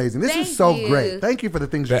than amazing. This Thank is so you. great. Thank you for the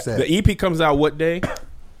things you said. the EP comes out what day?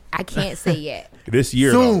 I can't say yet. This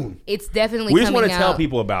year. though. Soon. It's definitely We just coming want to tell out.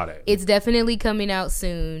 people about it. It's definitely coming out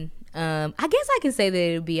soon. I guess I can say that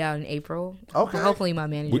it'll be out in April. Okay. Hopefully my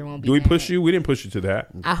manager won't be Do we mad. push you? We didn't push you to that.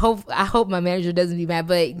 I hope my manager doesn't be mad,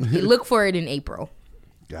 but look for it in April.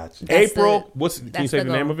 Gotcha. That's April. the- Can you that's say the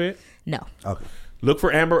the name goal. of it? No. Okay. Look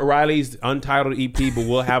for Amber Riley's untitled EP, but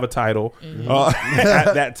we'll have a title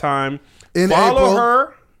at that time. In Follow April.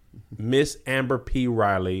 her, Miss Amber P.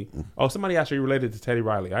 Riley. Oh, somebody asked you, are you related to Teddy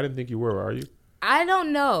Riley. I didn't think you were. Are you? I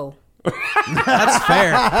don't know. That's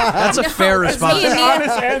fair. That's a fair response. Me and Nia-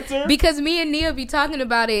 Honest answer. Because me and Nia be talking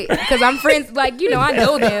about it because I'm friends, like, I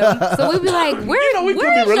know them. So we be like, where, we could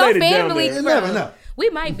where's be your related down family there. You from? never know. We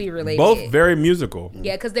might be related. Both very musical.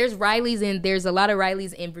 Yeah, because there's a lot of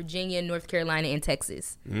Rileys in Virginia, North Carolina, and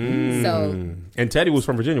Texas. So And Teddy was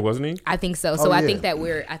from Virginia, wasn't he? I think so. So Oh, I yeah.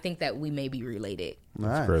 think that we may be related.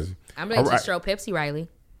 Nice. Crazy. I'm related All right. to Cheryl Pepsi Riley.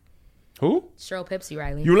 Who? Cheryl Pepsi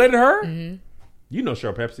Riley. You related to her? You know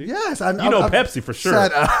Cheryl Pepsi. Yes, You know Pepsi for sure.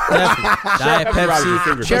 Shut up. Diet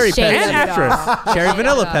Pepsi, cherry Shade Pepsi, of it actress. all. cherry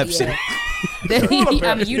vanilla Shade Pepsi. yeah.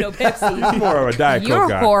 I mean, Pepsi. He's more of a Diet You're Coke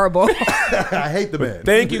guy. horrible. I hate the man.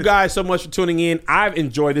 Thank you guys so much for tuning in. I've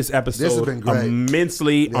enjoyed this episode This has been great.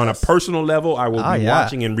 immensely on a Yes. personal level. I will Oh, be yeah.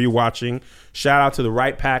 watching and rewatching. Shout out to the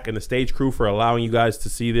Right Pack and the stage crew for allowing you guys to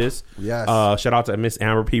see this. Yes. Shout out to Miss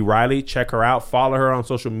Amber P. Riley. Check her out. Follow her on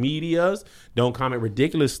social medias. Don't comment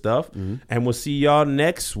ridiculous stuff. And we'll see y'all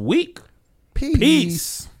next week. Peace.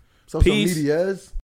 Peace. Social Peace. medias.